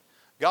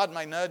 God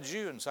may nudge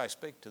you and say,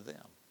 speak to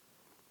them.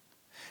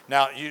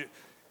 Now,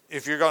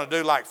 if you're going to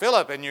do like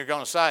Philip and you're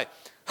going to say,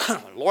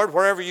 Lord,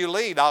 wherever you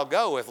lead, I'll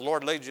go. If the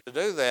Lord leads you to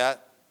do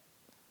that,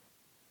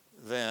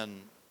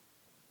 then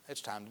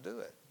it's time to do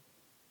it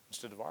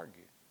instead of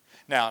argue.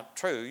 Now,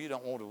 true, you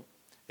don't want to,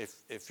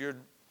 if you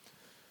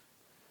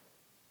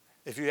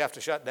have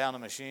to shut down a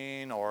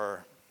machine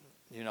or,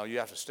 you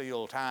have to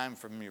steal time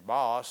from your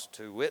boss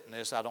to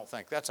witness, I don't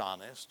think that's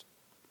honest.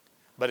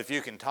 But if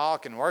you can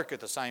talk and work at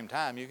the same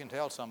time, you can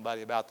tell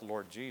somebody about the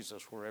Lord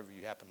Jesus wherever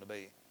you happen to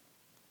be.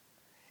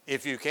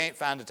 If you can't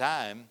find a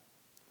time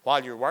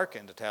while you're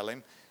working to tell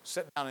him,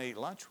 sit down and eat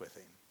lunch with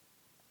him.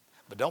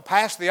 But don't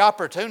pass the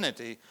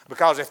opportunity,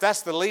 because if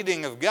that's the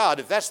leading of God,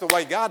 if that's the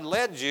way God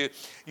led you,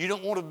 you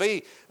don't want to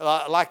be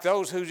like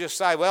those who just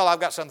say, well, I've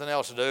got something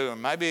else to do, or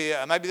maybe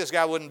this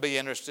guy wouldn't be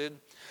interested.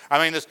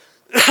 I mean, this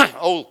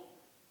old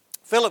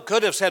Philip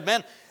could have said,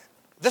 man,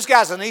 this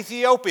guy's an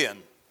Ethiopian,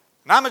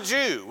 and I'm a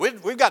Jew.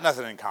 We've got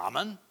nothing in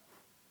common.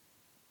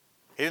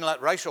 He didn't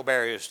let racial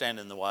barriers stand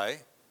in the way.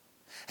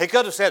 He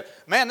could have said,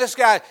 man, this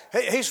guy,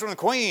 he's from the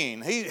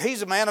Queen.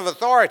 He's a man of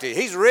authority.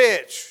 He's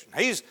rich.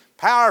 He's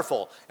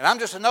powerful. And I'm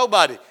just a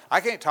nobody.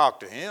 I can't talk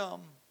to him.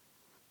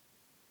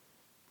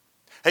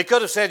 He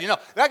could have said,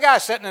 that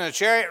guy's sitting in a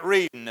chariot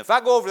reading. If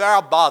I go over there,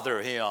 I'll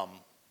bother him.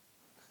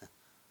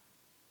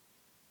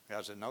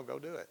 God said, no, go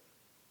do it.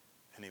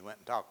 And he went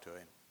and talked to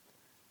him.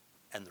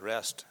 And the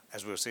rest,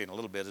 as we'll see in a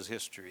little bit, is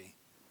history.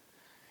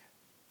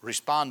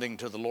 Responding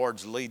to the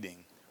Lord's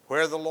leading.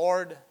 Where the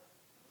Lord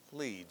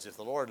leads. If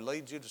the Lord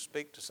leads you to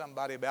speak to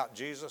somebody about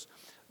Jesus,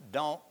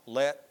 don't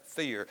let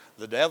fear.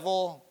 The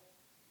devil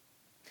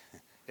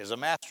is a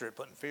master at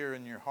putting fear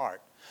in your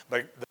heart.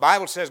 But the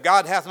Bible says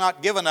God hath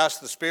not given us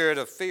the spirit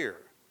of fear,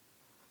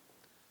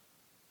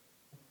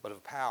 but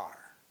of power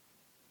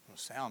and a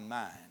sound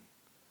mind.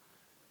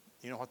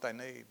 You know what they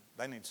need?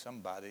 They need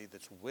somebody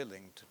that's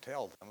willing to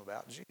tell them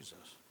about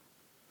Jesus.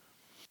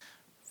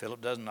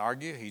 Philip doesn't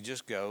argue, he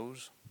just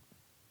goes.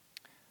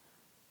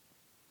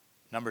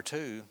 Number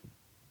two,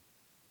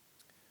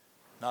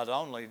 not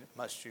only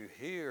must you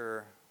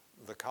hear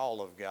the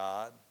call of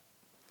God,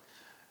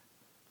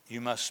 you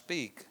must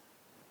speak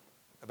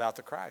about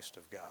the Christ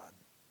of God.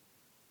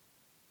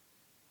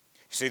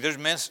 You see,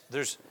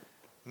 there's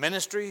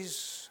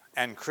ministries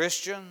and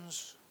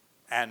Christians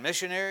and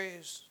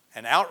missionaries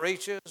and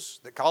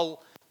outreaches that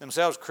call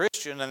themselves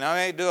Christian, and they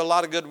may do a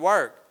lot of good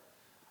work.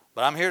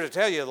 But I'm here to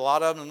tell you, a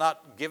lot of them are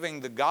not giving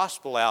the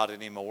gospel out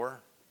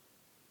anymore.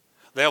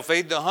 They'll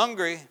feed the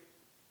hungry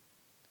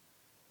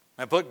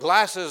and put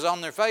glasses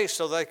on their face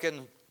so they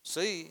can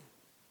see.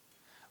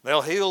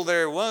 They'll heal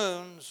their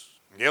wounds,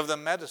 give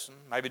them medicine,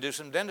 maybe do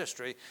some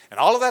dentistry, and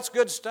all of that's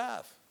good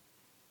stuff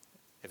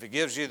if it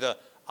gives you the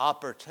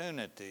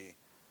opportunity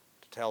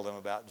to tell them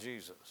about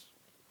Jesus.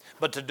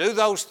 But to do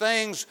those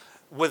things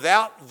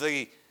without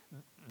the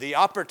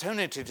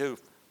opportunity to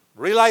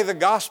relay the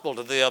gospel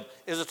to them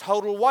is a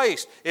total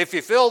waste. If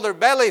you fill their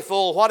belly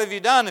full, what have you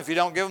done? If you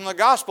don't give them the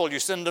gospel, you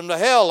send them to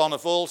hell on a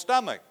full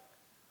stomach.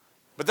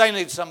 But they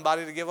need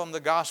somebody to give them the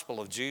gospel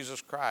of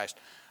Jesus Christ.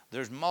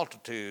 There's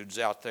multitudes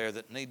out there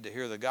that need to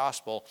hear the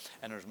gospel,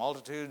 and there's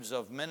multitudes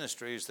of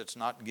ministries that's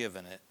not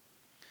given it.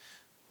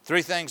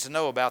 Three things to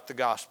know about the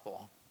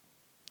gospel.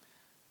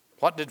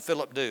 What did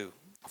Philip do?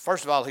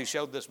 First of all, he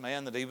showed this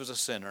man that he was a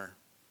sinner.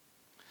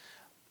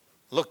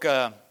 Look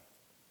at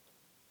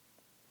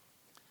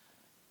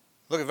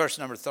verse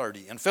number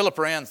 30. And Philip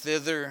ran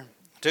thither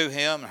to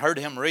him and heard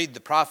him read the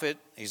prophet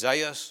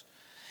Isaiah,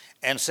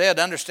 and said,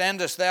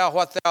 Understandest thou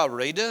what thou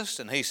readest?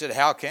 And he said,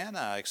 How can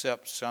I,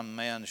 except some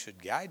man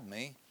should guide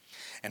me?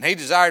 And he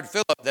desired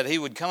Philip that he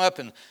would come up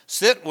and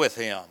sit with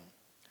him.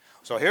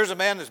 So here's a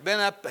man that's been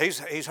up,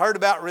 he's heard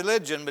about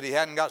religion, but he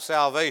hadn't got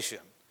salvation.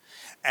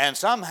 And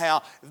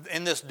somehow,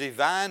 in this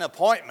divine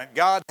appointment,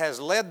 God has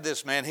led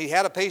this man. He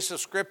had a piece of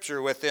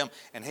scripture with him,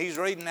 and he's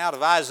reading out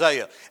of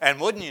Isaiah. And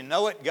wouldn't you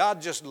know it,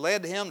 God just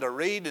led him to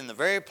read in the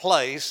very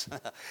place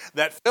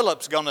that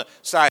Philip's going to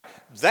say,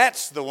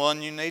 that's the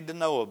one you need to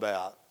know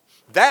about.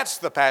 That's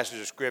the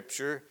passage of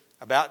scripture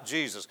about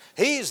Jesus.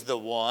 He's the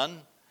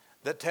one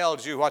that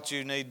tells you what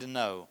you need to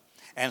know.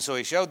 And so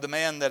he showed the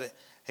man that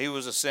he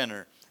was a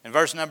sinner. And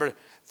verse number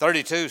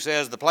 32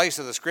 says, The place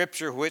of the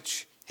scripture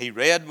which he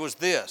read was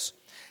this: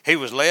 He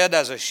was led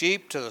as a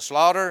sheep to the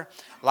slaughter,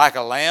 like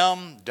a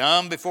lamb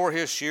dumb before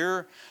his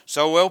shearer,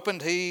 so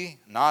opened he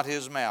not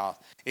his mouth.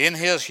 In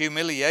his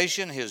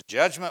humiliation his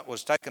judgment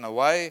was taken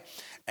away,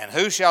 and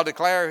who shall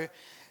declare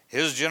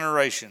his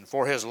generation?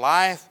 For his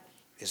life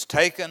is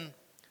taken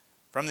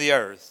from the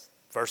earth.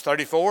 Verse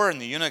 34,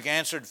 And the eunuch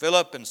answered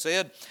Philip and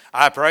said,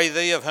 I pray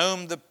thee, of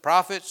whom the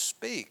prophets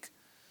speak?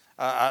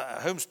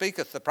 Whom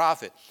speaketh the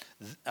prophet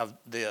of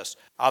this?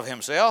 Of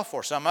himself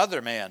or some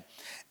other man?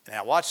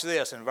 Now watch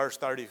this in verse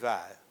 35.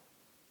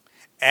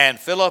 And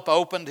Philip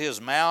opened his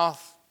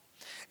mouth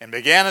and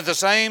began at the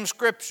same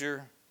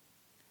scripture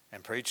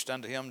and preached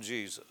unto him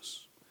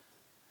Jesus.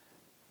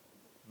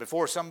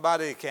 Before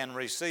somebody can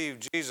receive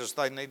Jesus,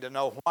 they need to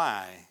know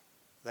why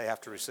they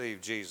have to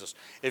receive Jesus.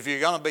 If you're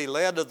going to be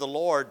led of the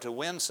Lord to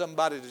win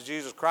somebody to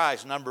Jesus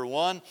Christ, number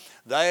one,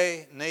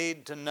 they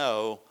need to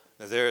know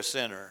that they're a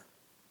sinner.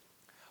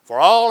 For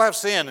all have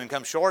sinned and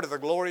come short of the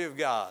glory of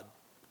God.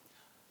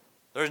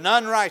 There's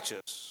none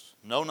righteous,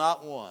 no,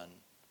 not one.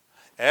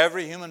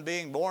 Every human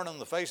being born on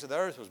the face of the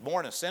earth was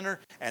born a sinner.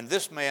 And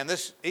this man,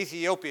 this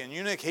Ethiopian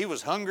eunuch, he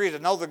was hungry to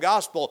know the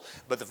gospel.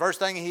 But the first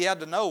thing he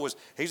had to know was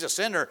he's a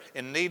sinner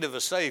in need of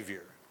a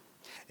Savior.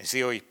 And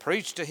see, he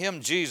preached to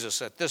him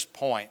Jesus at this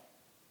point.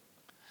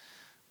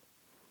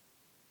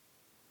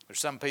 There's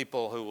some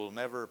people who will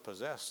never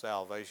possess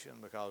salvation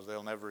because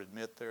they'll never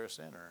admit they're a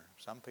sinner.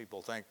 Some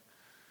people think,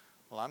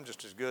 well, I'm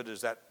just as good as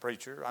that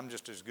preacher. I'm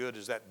just as good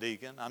as that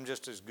deacon. I'm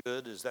just as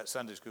good as that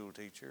Sunday school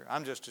teacher.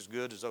 I'm just as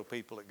good as those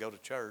people that go to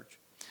church.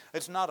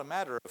 It's not a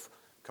matter of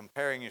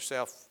comparing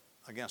yourself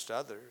against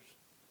others.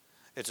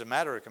 It's a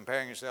matter of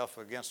comparing yourself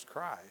against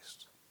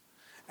Christ.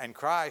 And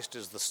Christ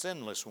is the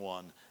sinless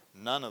one.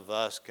 None of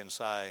us can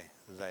say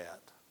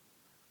that.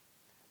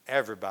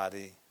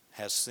 Everybody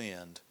has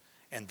sinned,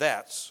 and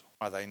that's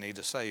why they need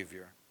a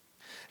Savior.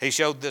 He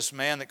showed this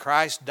man that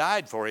Christ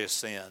died for his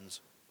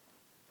sins.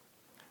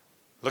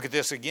 Look at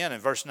this again in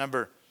verse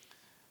number.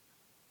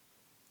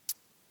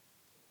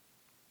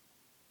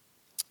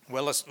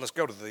 Well, let's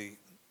go to the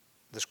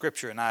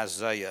scripture in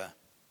Isaiah.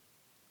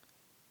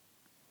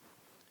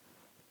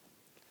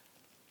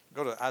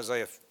 Go to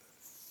Isaiah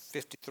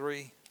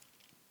 53.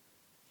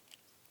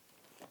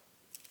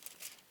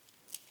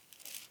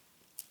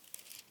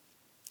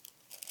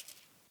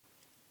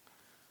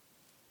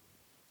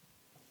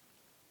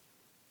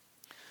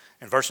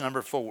 in verse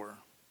number 4.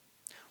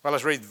 Well,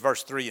 let's read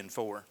verse 3 and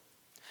 4.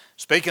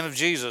 Speaking of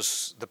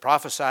Jesus, the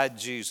prophesied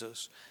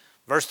Jesus.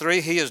 Verse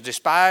 3, he is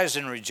despised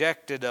and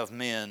rejected of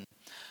men,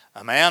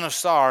 a man of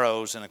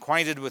sorrows and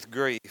acquainted with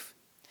grief.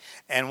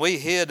 And we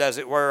hid, as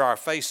it were, our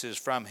faces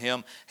from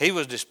him. He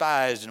was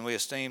despised, and we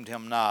esteemed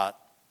him not.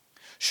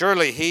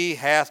 Surely he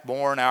hath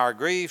borne our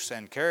griefs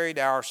and carried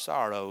our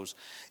sorrows.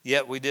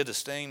 Yet we did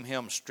esteem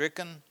him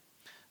stricken,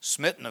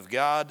 smitten of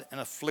God, and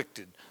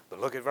afflicted.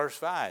 But look at verse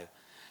 5.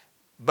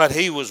 But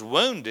he was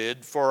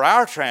wounded for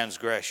our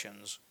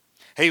transgressions.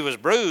 He was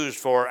bruised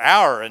for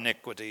our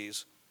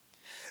iniquities.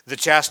 The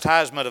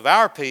chastisement of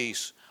our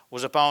peace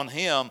was upon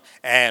him,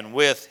 and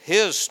with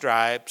his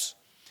stripes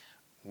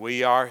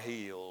we are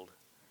healed.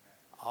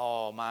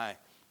 Oh my.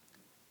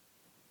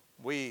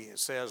 We, it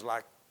says,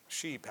 like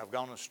sheep have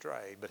gone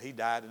astray, but he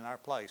died in our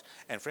place.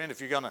 And friend,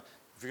 if you're going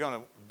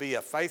to be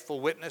a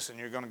faithful witness and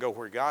you're going to go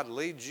where God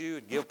leads you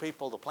and give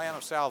people the plan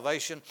of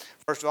salvation,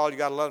 first of all, you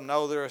got to let them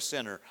know they're a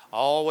sinner.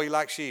 All we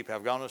like sheep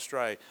have gone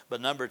astray.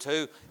 But number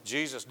two,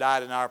 Jesus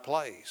died in our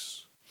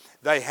place.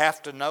 They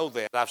have to know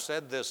that. I've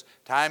said this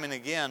time and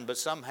again, but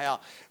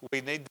somehow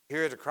we need to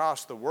hear it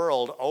across the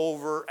world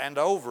over and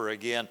over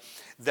again,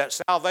 that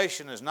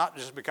salvation is not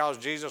just because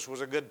Jesus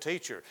was a good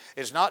teacher.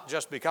 It's not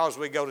just because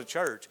we go to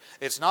church.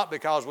 It's not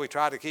because we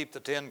try to keep the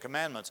 10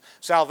 Commandments.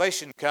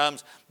 Salvation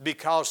comes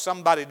because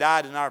somebody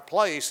died in our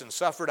place and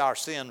suffered our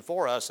sin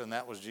for us, and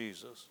that was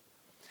Jesus.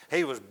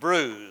 He was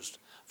bruised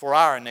for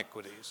our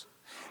iniquities.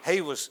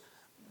 He was,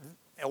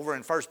 over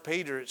in 1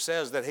 Peter it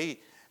says that he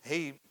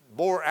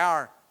bore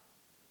our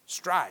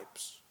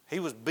stripes. He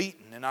was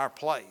beaten in our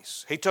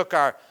place. He took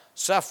our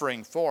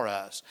suffering for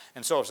us.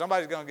 And so if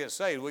somebody's going to get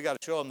saved, we got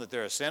to show them that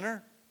they're a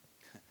sinner.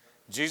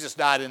 Jesus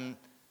died in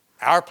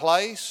our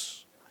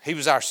place. He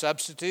was our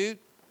substitute.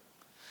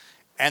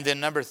 And then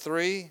number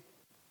 3,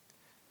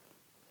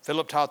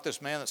 Philip taught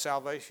this man that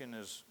salvation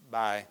is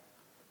by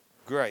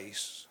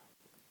grace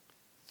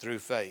through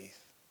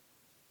faith.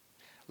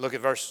 Look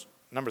at verse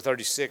number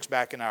 36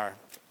 back in our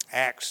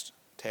Acts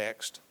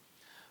text.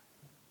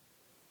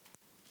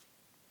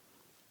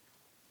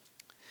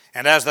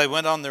 And as they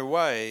went on their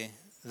way,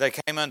 they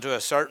came unto a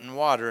certain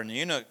water, and the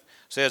eunuch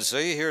said,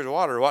 See, here's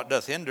water. What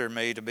doth hinder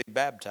me to be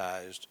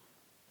baptized?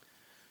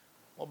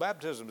 Well,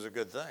 baptism is a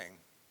good thing,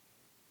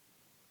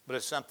 but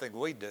it's something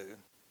we do.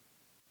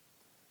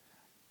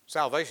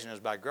 Salvation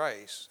is by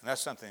grace, and that's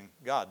something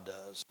God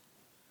does.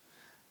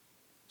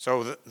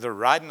 So they're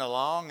riding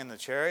along in the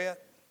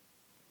chariot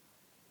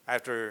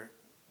after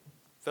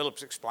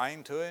Philip's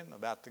explained to him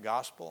about the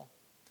gospel.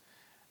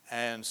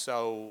 And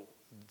so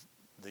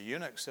the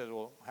eunuch said,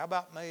 Well, how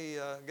about me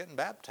getting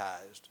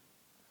baptized?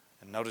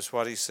 And notice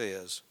what he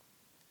says.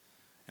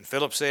 And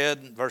Philip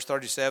said, verse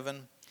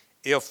 37,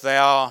 If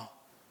thou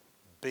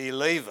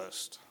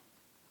believest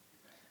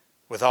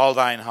with all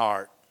thine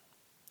heart,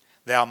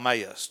 thou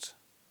mayest.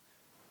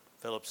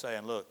 Philip's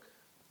saying, look,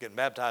 getting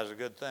baptized is a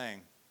good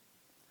thing,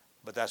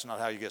 but that's not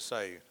how you get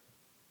saved.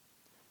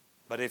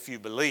 But if you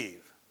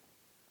believe.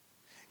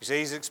 You see,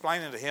 he's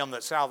explaining to him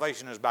that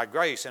salvation is by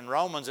grace. In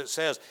Romans it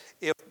says,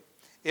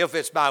 if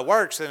it's by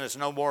works, then it's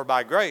no more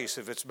by grace.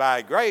 If it's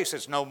by grace,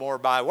 it's no more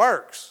by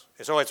works.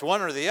 So it's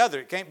one or the other.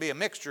 It can't be a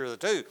mixture of the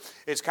two.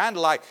 It's kind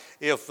of like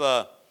if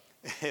Brother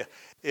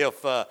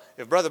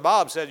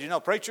Bob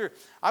said, preacher,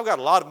 I've got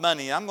a lot of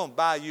money. I'm going to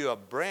buy you a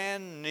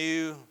brand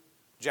new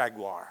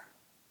Jaguar.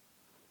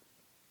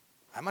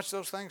 How much do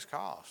those things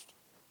cost?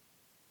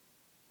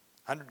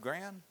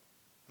 $100,000?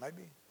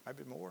 Maybe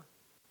more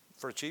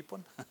for a cheap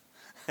one.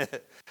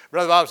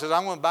 Brother Bob says,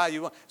 I'm going to buy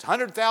you one. It's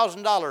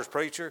 $100,000,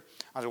 preacher.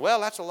 I said, well,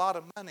 that's a lot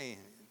of money.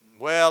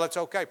 Well, it's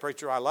okay,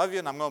 preacher. I love you,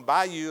 and I'm going to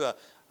buy you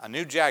a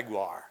new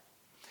Jaguar.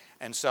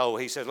 And so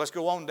he said, let's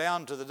go on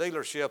down to the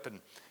dealership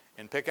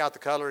and pick out the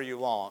color you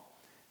want.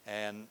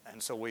 And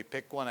so we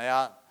pick one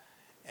out,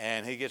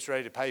 and he gets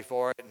ready to pay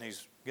for it, and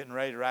he's getting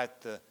ready to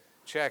write the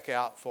check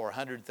out for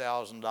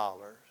 $100,000.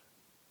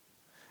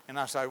 And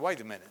I said,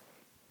 wait a minute.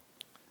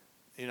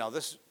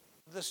 This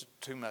is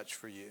too much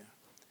for you.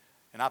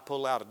 And I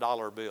pull out a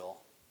dollar bill.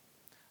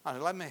 I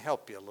said, let me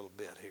help you a little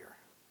bit here.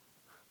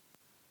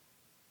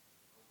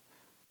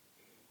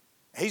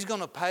 He's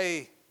going to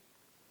pay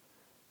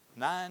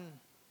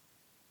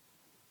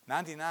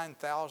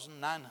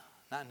 $99,999,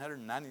 and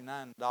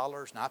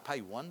I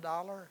pay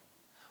 $1?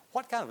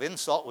 What kind of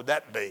insult would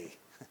that be?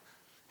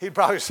 He'd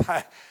probably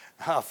say,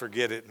 oh,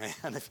 forget it,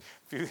 man. If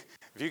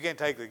you can't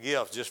take the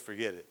gift, just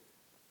forget it.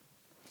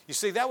 You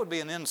see, that would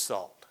be an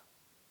insult.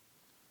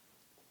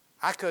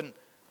 I couldn't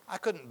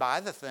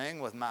buy the thing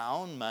with my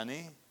own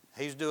money.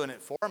 He's doing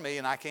it for me,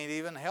 and I can't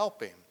even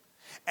help him.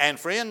 And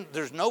friend,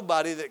 there's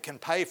nobody that can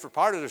pay for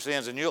part of their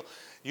sins. And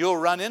you'll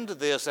run into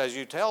this as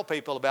you tell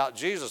people about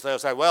Jesus. They'll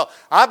say, well,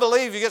 I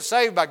believe you get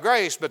saved by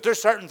grace, but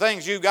there's certain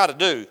things you've got to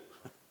do.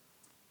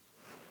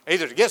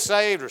 Either to get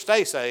saved or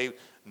stay saved.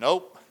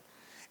 Nope.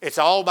 It's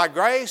all by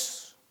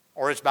grace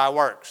or it's by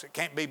works. It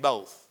can't be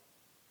both.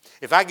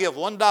 If I give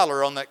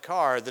 $1 on that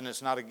card, then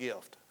it's not a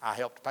gift. I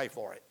helped pay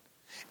for it.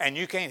 And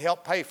you can't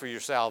help pay for your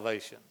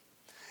salvation.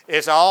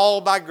 It's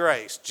all by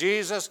grace.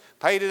 Jesus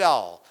paid it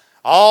all.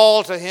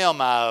 All to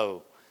Him I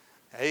owe.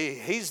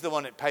 He's the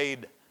one that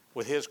paid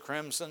with His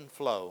crimson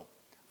flow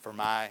for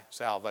my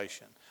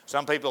salvation.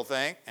 Some people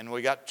think, and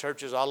we got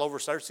churches all over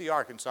Searcy,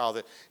 Arkansas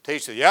that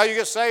teach that, yeah, you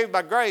get saved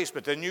by grace,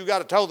 but then you got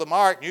to toe the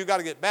mark, and you got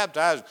to get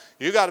baptized,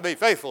 you got to be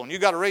faithful, and you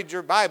got to read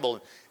your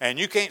Bible, and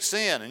you can't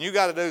sin, and you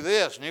got to do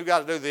this, and you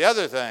got to do the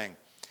other thing.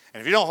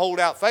 And if you don't hold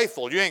out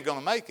faithful, you ain't going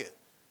to make it.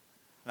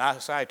 And I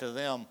say to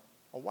them,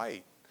 well,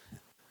 wait.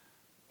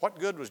 What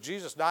good was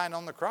Jesus dying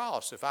on the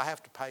cross if I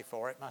have to pay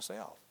for it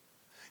myself?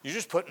 You're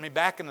just putting me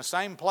back in the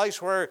same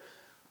place where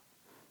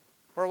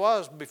I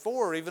was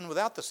before, even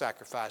without the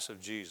sacrifice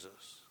of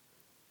Jesus.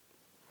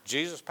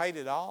 Jesus paid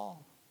it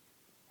all,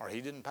 or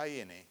He didn't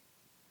pay any.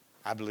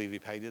 I believe He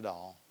paid it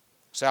all.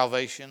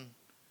 Salvation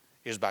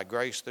is by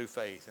grace through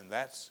faith, and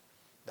that's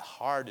the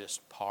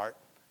hardest part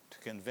to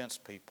convince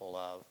people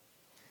of,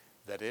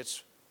 that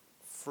it's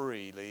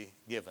freely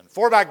given.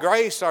 For by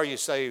grace are you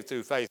saved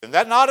through faith, and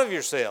that not of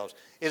yourselves.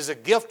 It is a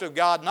gift of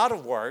God, not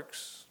of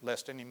works,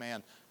 lest any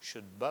man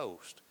should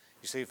boast.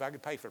 You see, if I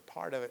could pay for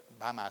part of it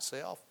by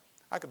myself,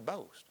 I could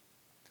boast.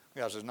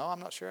 God says, no, I'm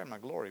not sharing my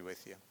glory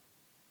with you.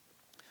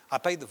 I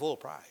paid the full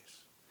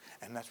price.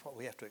 And that's what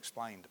we have to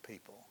explain to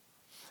people.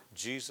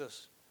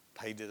 Jesus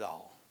paid it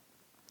all.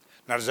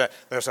 Now,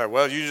 they'll say,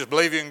 well, you just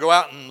believe you can go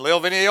out and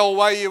live any old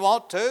way you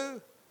want to?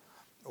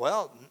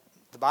 Well,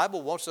 the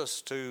Bible wants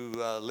us to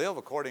live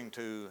according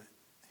to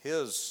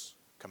His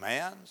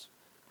commands,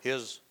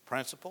 His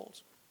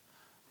principles.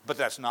 But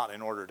that's not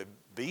in order to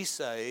be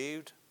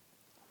saved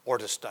or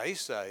to stay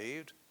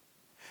saved.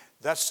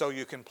 That's so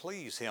you can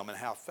please Him and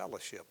have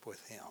fellowship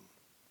with Him.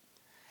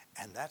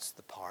 And that's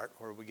the part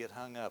where we get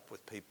hung up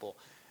with people.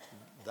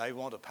 They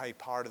want to pay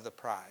part of the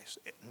price.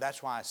 And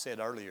that's why I said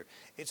earlier,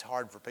 it's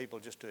hard for people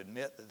just to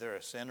admit that they're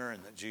a sinner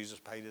and that Jesus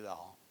paid it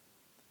all.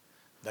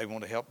 They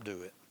want to help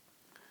do it.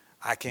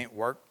 I can't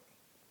work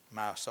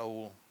my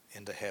soul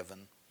into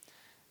heaven.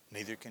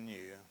 Neither can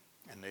you,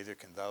 and neither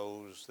can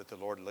those that the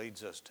Lord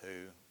leads us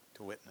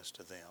to witness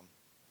to them.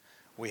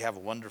 We have a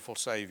wonderful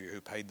Savior who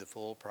paid the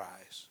full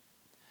price.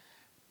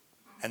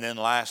 And then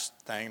last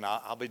thing,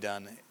 I'll be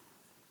done.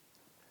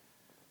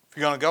 If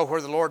you're going to go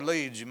where the Lord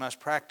leads, you must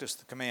practice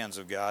the commands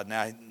of God.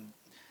 Now,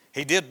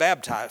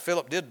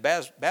 Philip did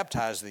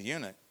baptize the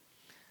eunuch.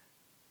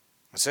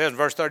 It says in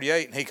verse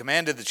 38, and he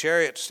commanded the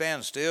chariot to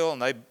stand still,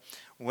 and they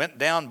went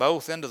down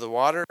both into the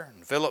water,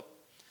 and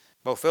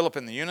both Philip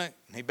and the eunuch,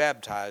 and he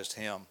baptized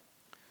him.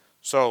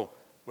 So,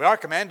 we are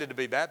commanded to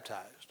be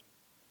baptized,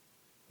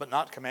 but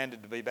not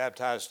commanded to be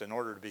baptized in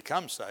order to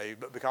become saved,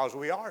 but because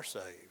we are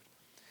saved.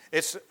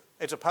 It's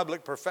a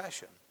public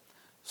profession,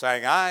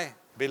 saying, I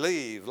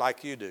believe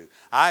like you do.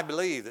 I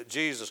believe that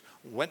Jesus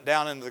went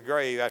down into the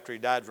grave after He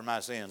died for my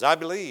sins. I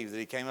believe that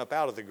He came up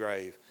out of the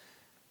grave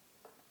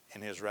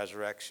in His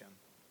resurrection.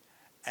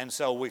 And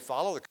so we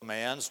follow the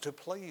commands to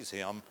please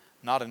Him,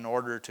 not in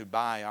order to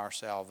buy our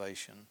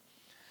salvation.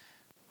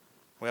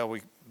 Well,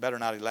 we better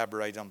not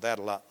elaborate on that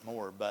a lot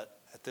more, but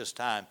at this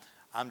time,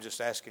 I'm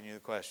just asking you the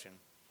question.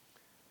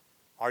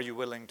 Are you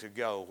willing to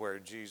go where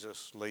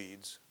Jesus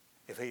leads?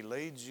 If He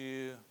leads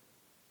you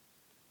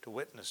to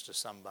witness to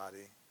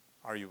somebody,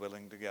 are you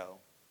willing to go?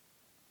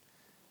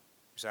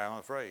 You say, I'm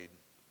afraid.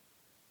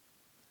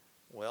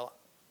 Well,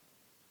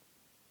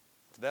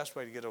 the best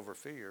way to get over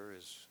fear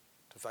is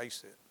to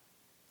face it.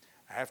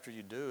 After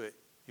you do it,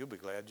 you'll be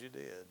glad you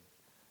did.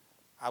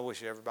 I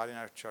wish everybody in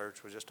our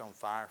church was just on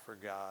fire for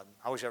God.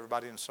 I wish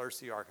everybody in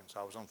Searcy,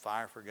 Arkansas was on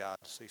fire for God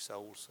to see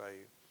souls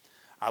saved.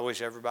 I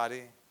wish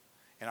everybody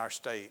in our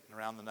state and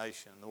around the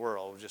nation and the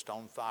world was just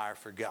on fire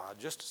for God,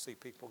 just to see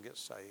people get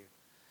saved.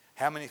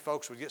 How many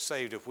folks would get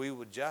saved if we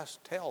would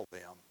just tell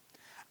them?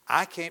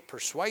 I can't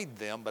persuade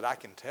them, but I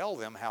can tell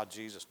them how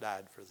Jesus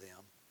died for them.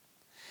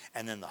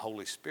 And then the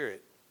Holy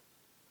Spirit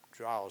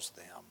draws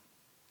them.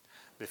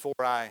 Before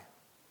I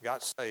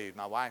got saved,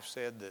 my wife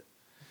said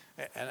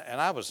that,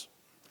 and I was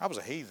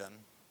a heathen.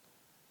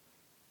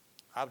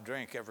 I would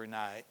drink every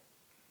night.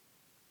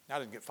 I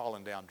didn't get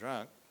falling down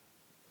drunk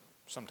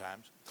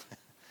sometimes.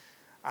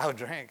 I would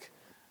drink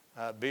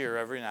beer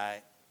every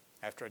night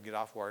after I'd get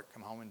off work,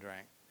 come home and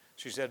drink.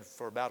 She said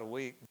for about a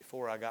week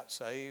before I got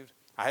saved,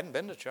 I hadn't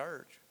been to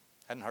church,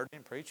 hadn't heard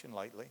him preaching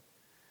lately.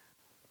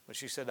 But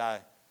she said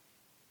I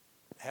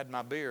had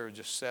my beer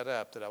just set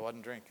up that I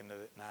wasn't drinking it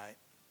at night.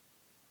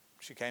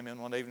 She came in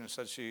one evening and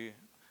said she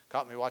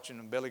caught me watching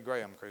the Billy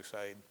Graham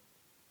crusade.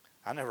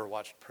 I never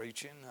watched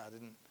preaching.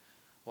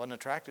 Wasn't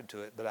attracted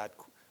to it, but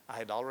I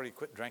had already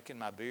quit drinking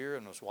my beer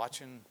and was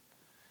watching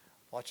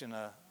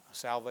a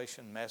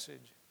salvation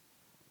message.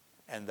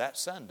 And that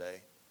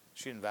Sunday,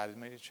 she invited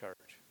me to church.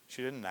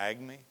 She didn't nag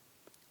me,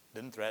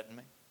 didn't threaten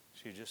me.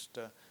 She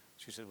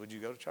said, would you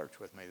go to church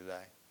with me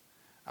today?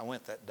 I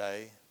went that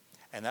day,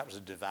 and that was a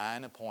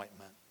divine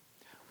appointment.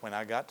 When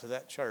I got to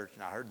that church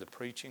and I heard the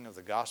preaching of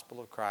the gospel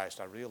of Christ,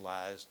 I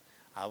realized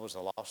I was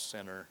a lost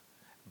sinner,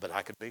 but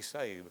I could be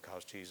saved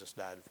because Jesus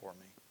died for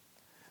me.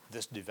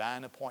 This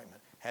divine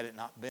appointment, had it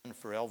not been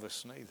for Elvis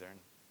Sneathern,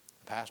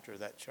 the pastor of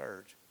that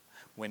church,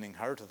 winning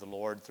her to the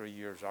Lord 3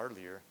 years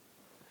earlier,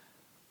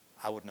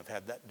 I wouldn't have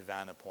had that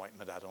divine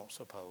appointment, I don't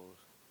suppose.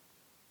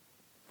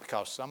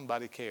 Because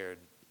somebody cared.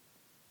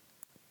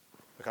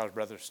 Because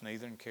Brother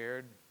Sneathern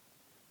cared,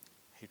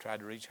 he tried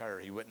to reach her.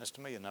 He witnessed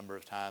to me a number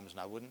of times, and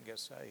I wouldn't get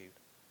saved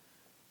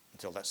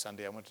until that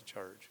Sunday I went to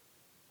church.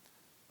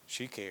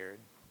 She cared.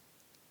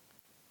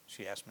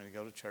 She asked me to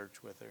go to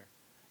church with her.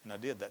 And I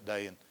did that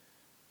day, and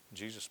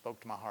Jesus spoke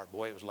to my heart.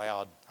 Boy, it was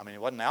loud. I mean,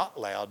 it wasn't out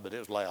loud, but it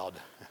was loud.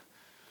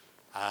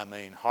 I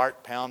mean,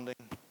 heart pounding.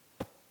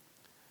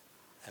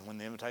 And when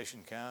the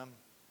invitation came,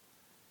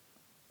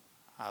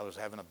 I was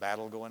having a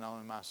battle going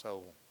on in my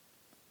soul.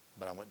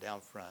 But I went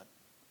down front.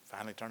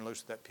 Finally turned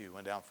loose at that pew,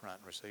 went down front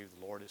and received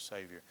the Lord as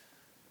Savior.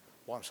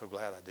 Boy, I'm so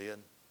glad I did.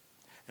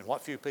 And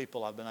what few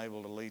people I've been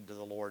able to lead to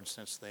the Lord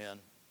since then,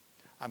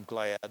 I'm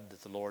glad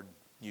that the Lord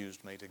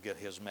used me to get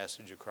His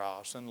message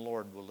across. And the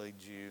Lord will lead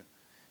you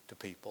to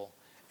people,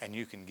 and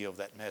you can give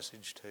that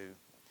message too.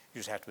 You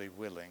just have to be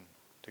willing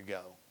to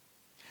go.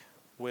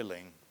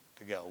 Willing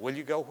to go. Will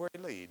you go where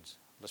He leads?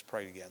 Let's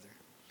pray together.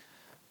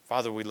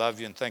 Father, we love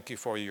you and thank you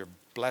for your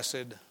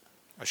blessed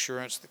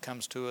assurance that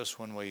comes to us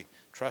when we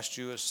trust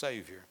you as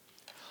Savior.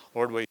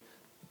 Lord, we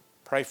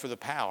pray for the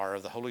power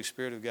of the Holy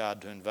Spirit of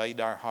God to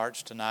invade our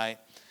hearts tonight,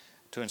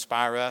 to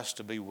inspire us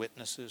to be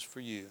witnesses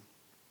for you.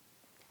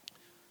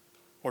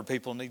 Lord,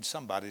 people need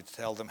somebody to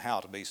tell them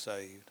how to be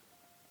saved.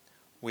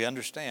 We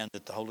understand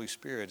that the Holy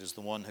Spirit is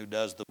the one who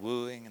does the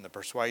wooing and the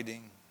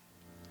persuading,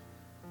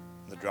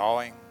 the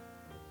drawing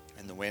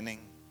and the winning.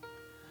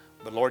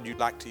 But Lord, you'd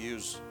like to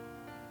use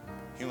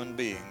human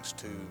beings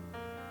to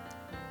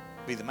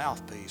be the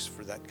mouthpiece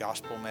for that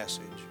gospel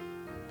message.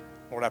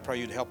 Lord, I pray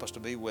you'd help us to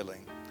be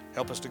willing.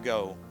 Help us to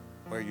go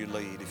where you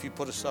lead. If you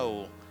put a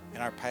soul in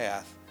our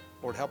path,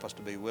 Lord, help us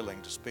to be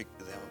willing to speak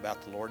to them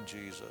about the Lord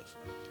Jesus.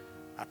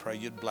 I pray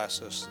you'd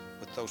bless us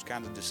with those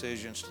kind of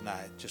decisions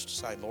tonight, just to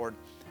say, Lord,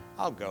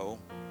 I'll go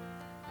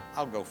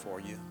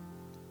for you.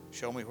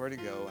 Show me where to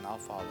go and I'll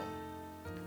follow.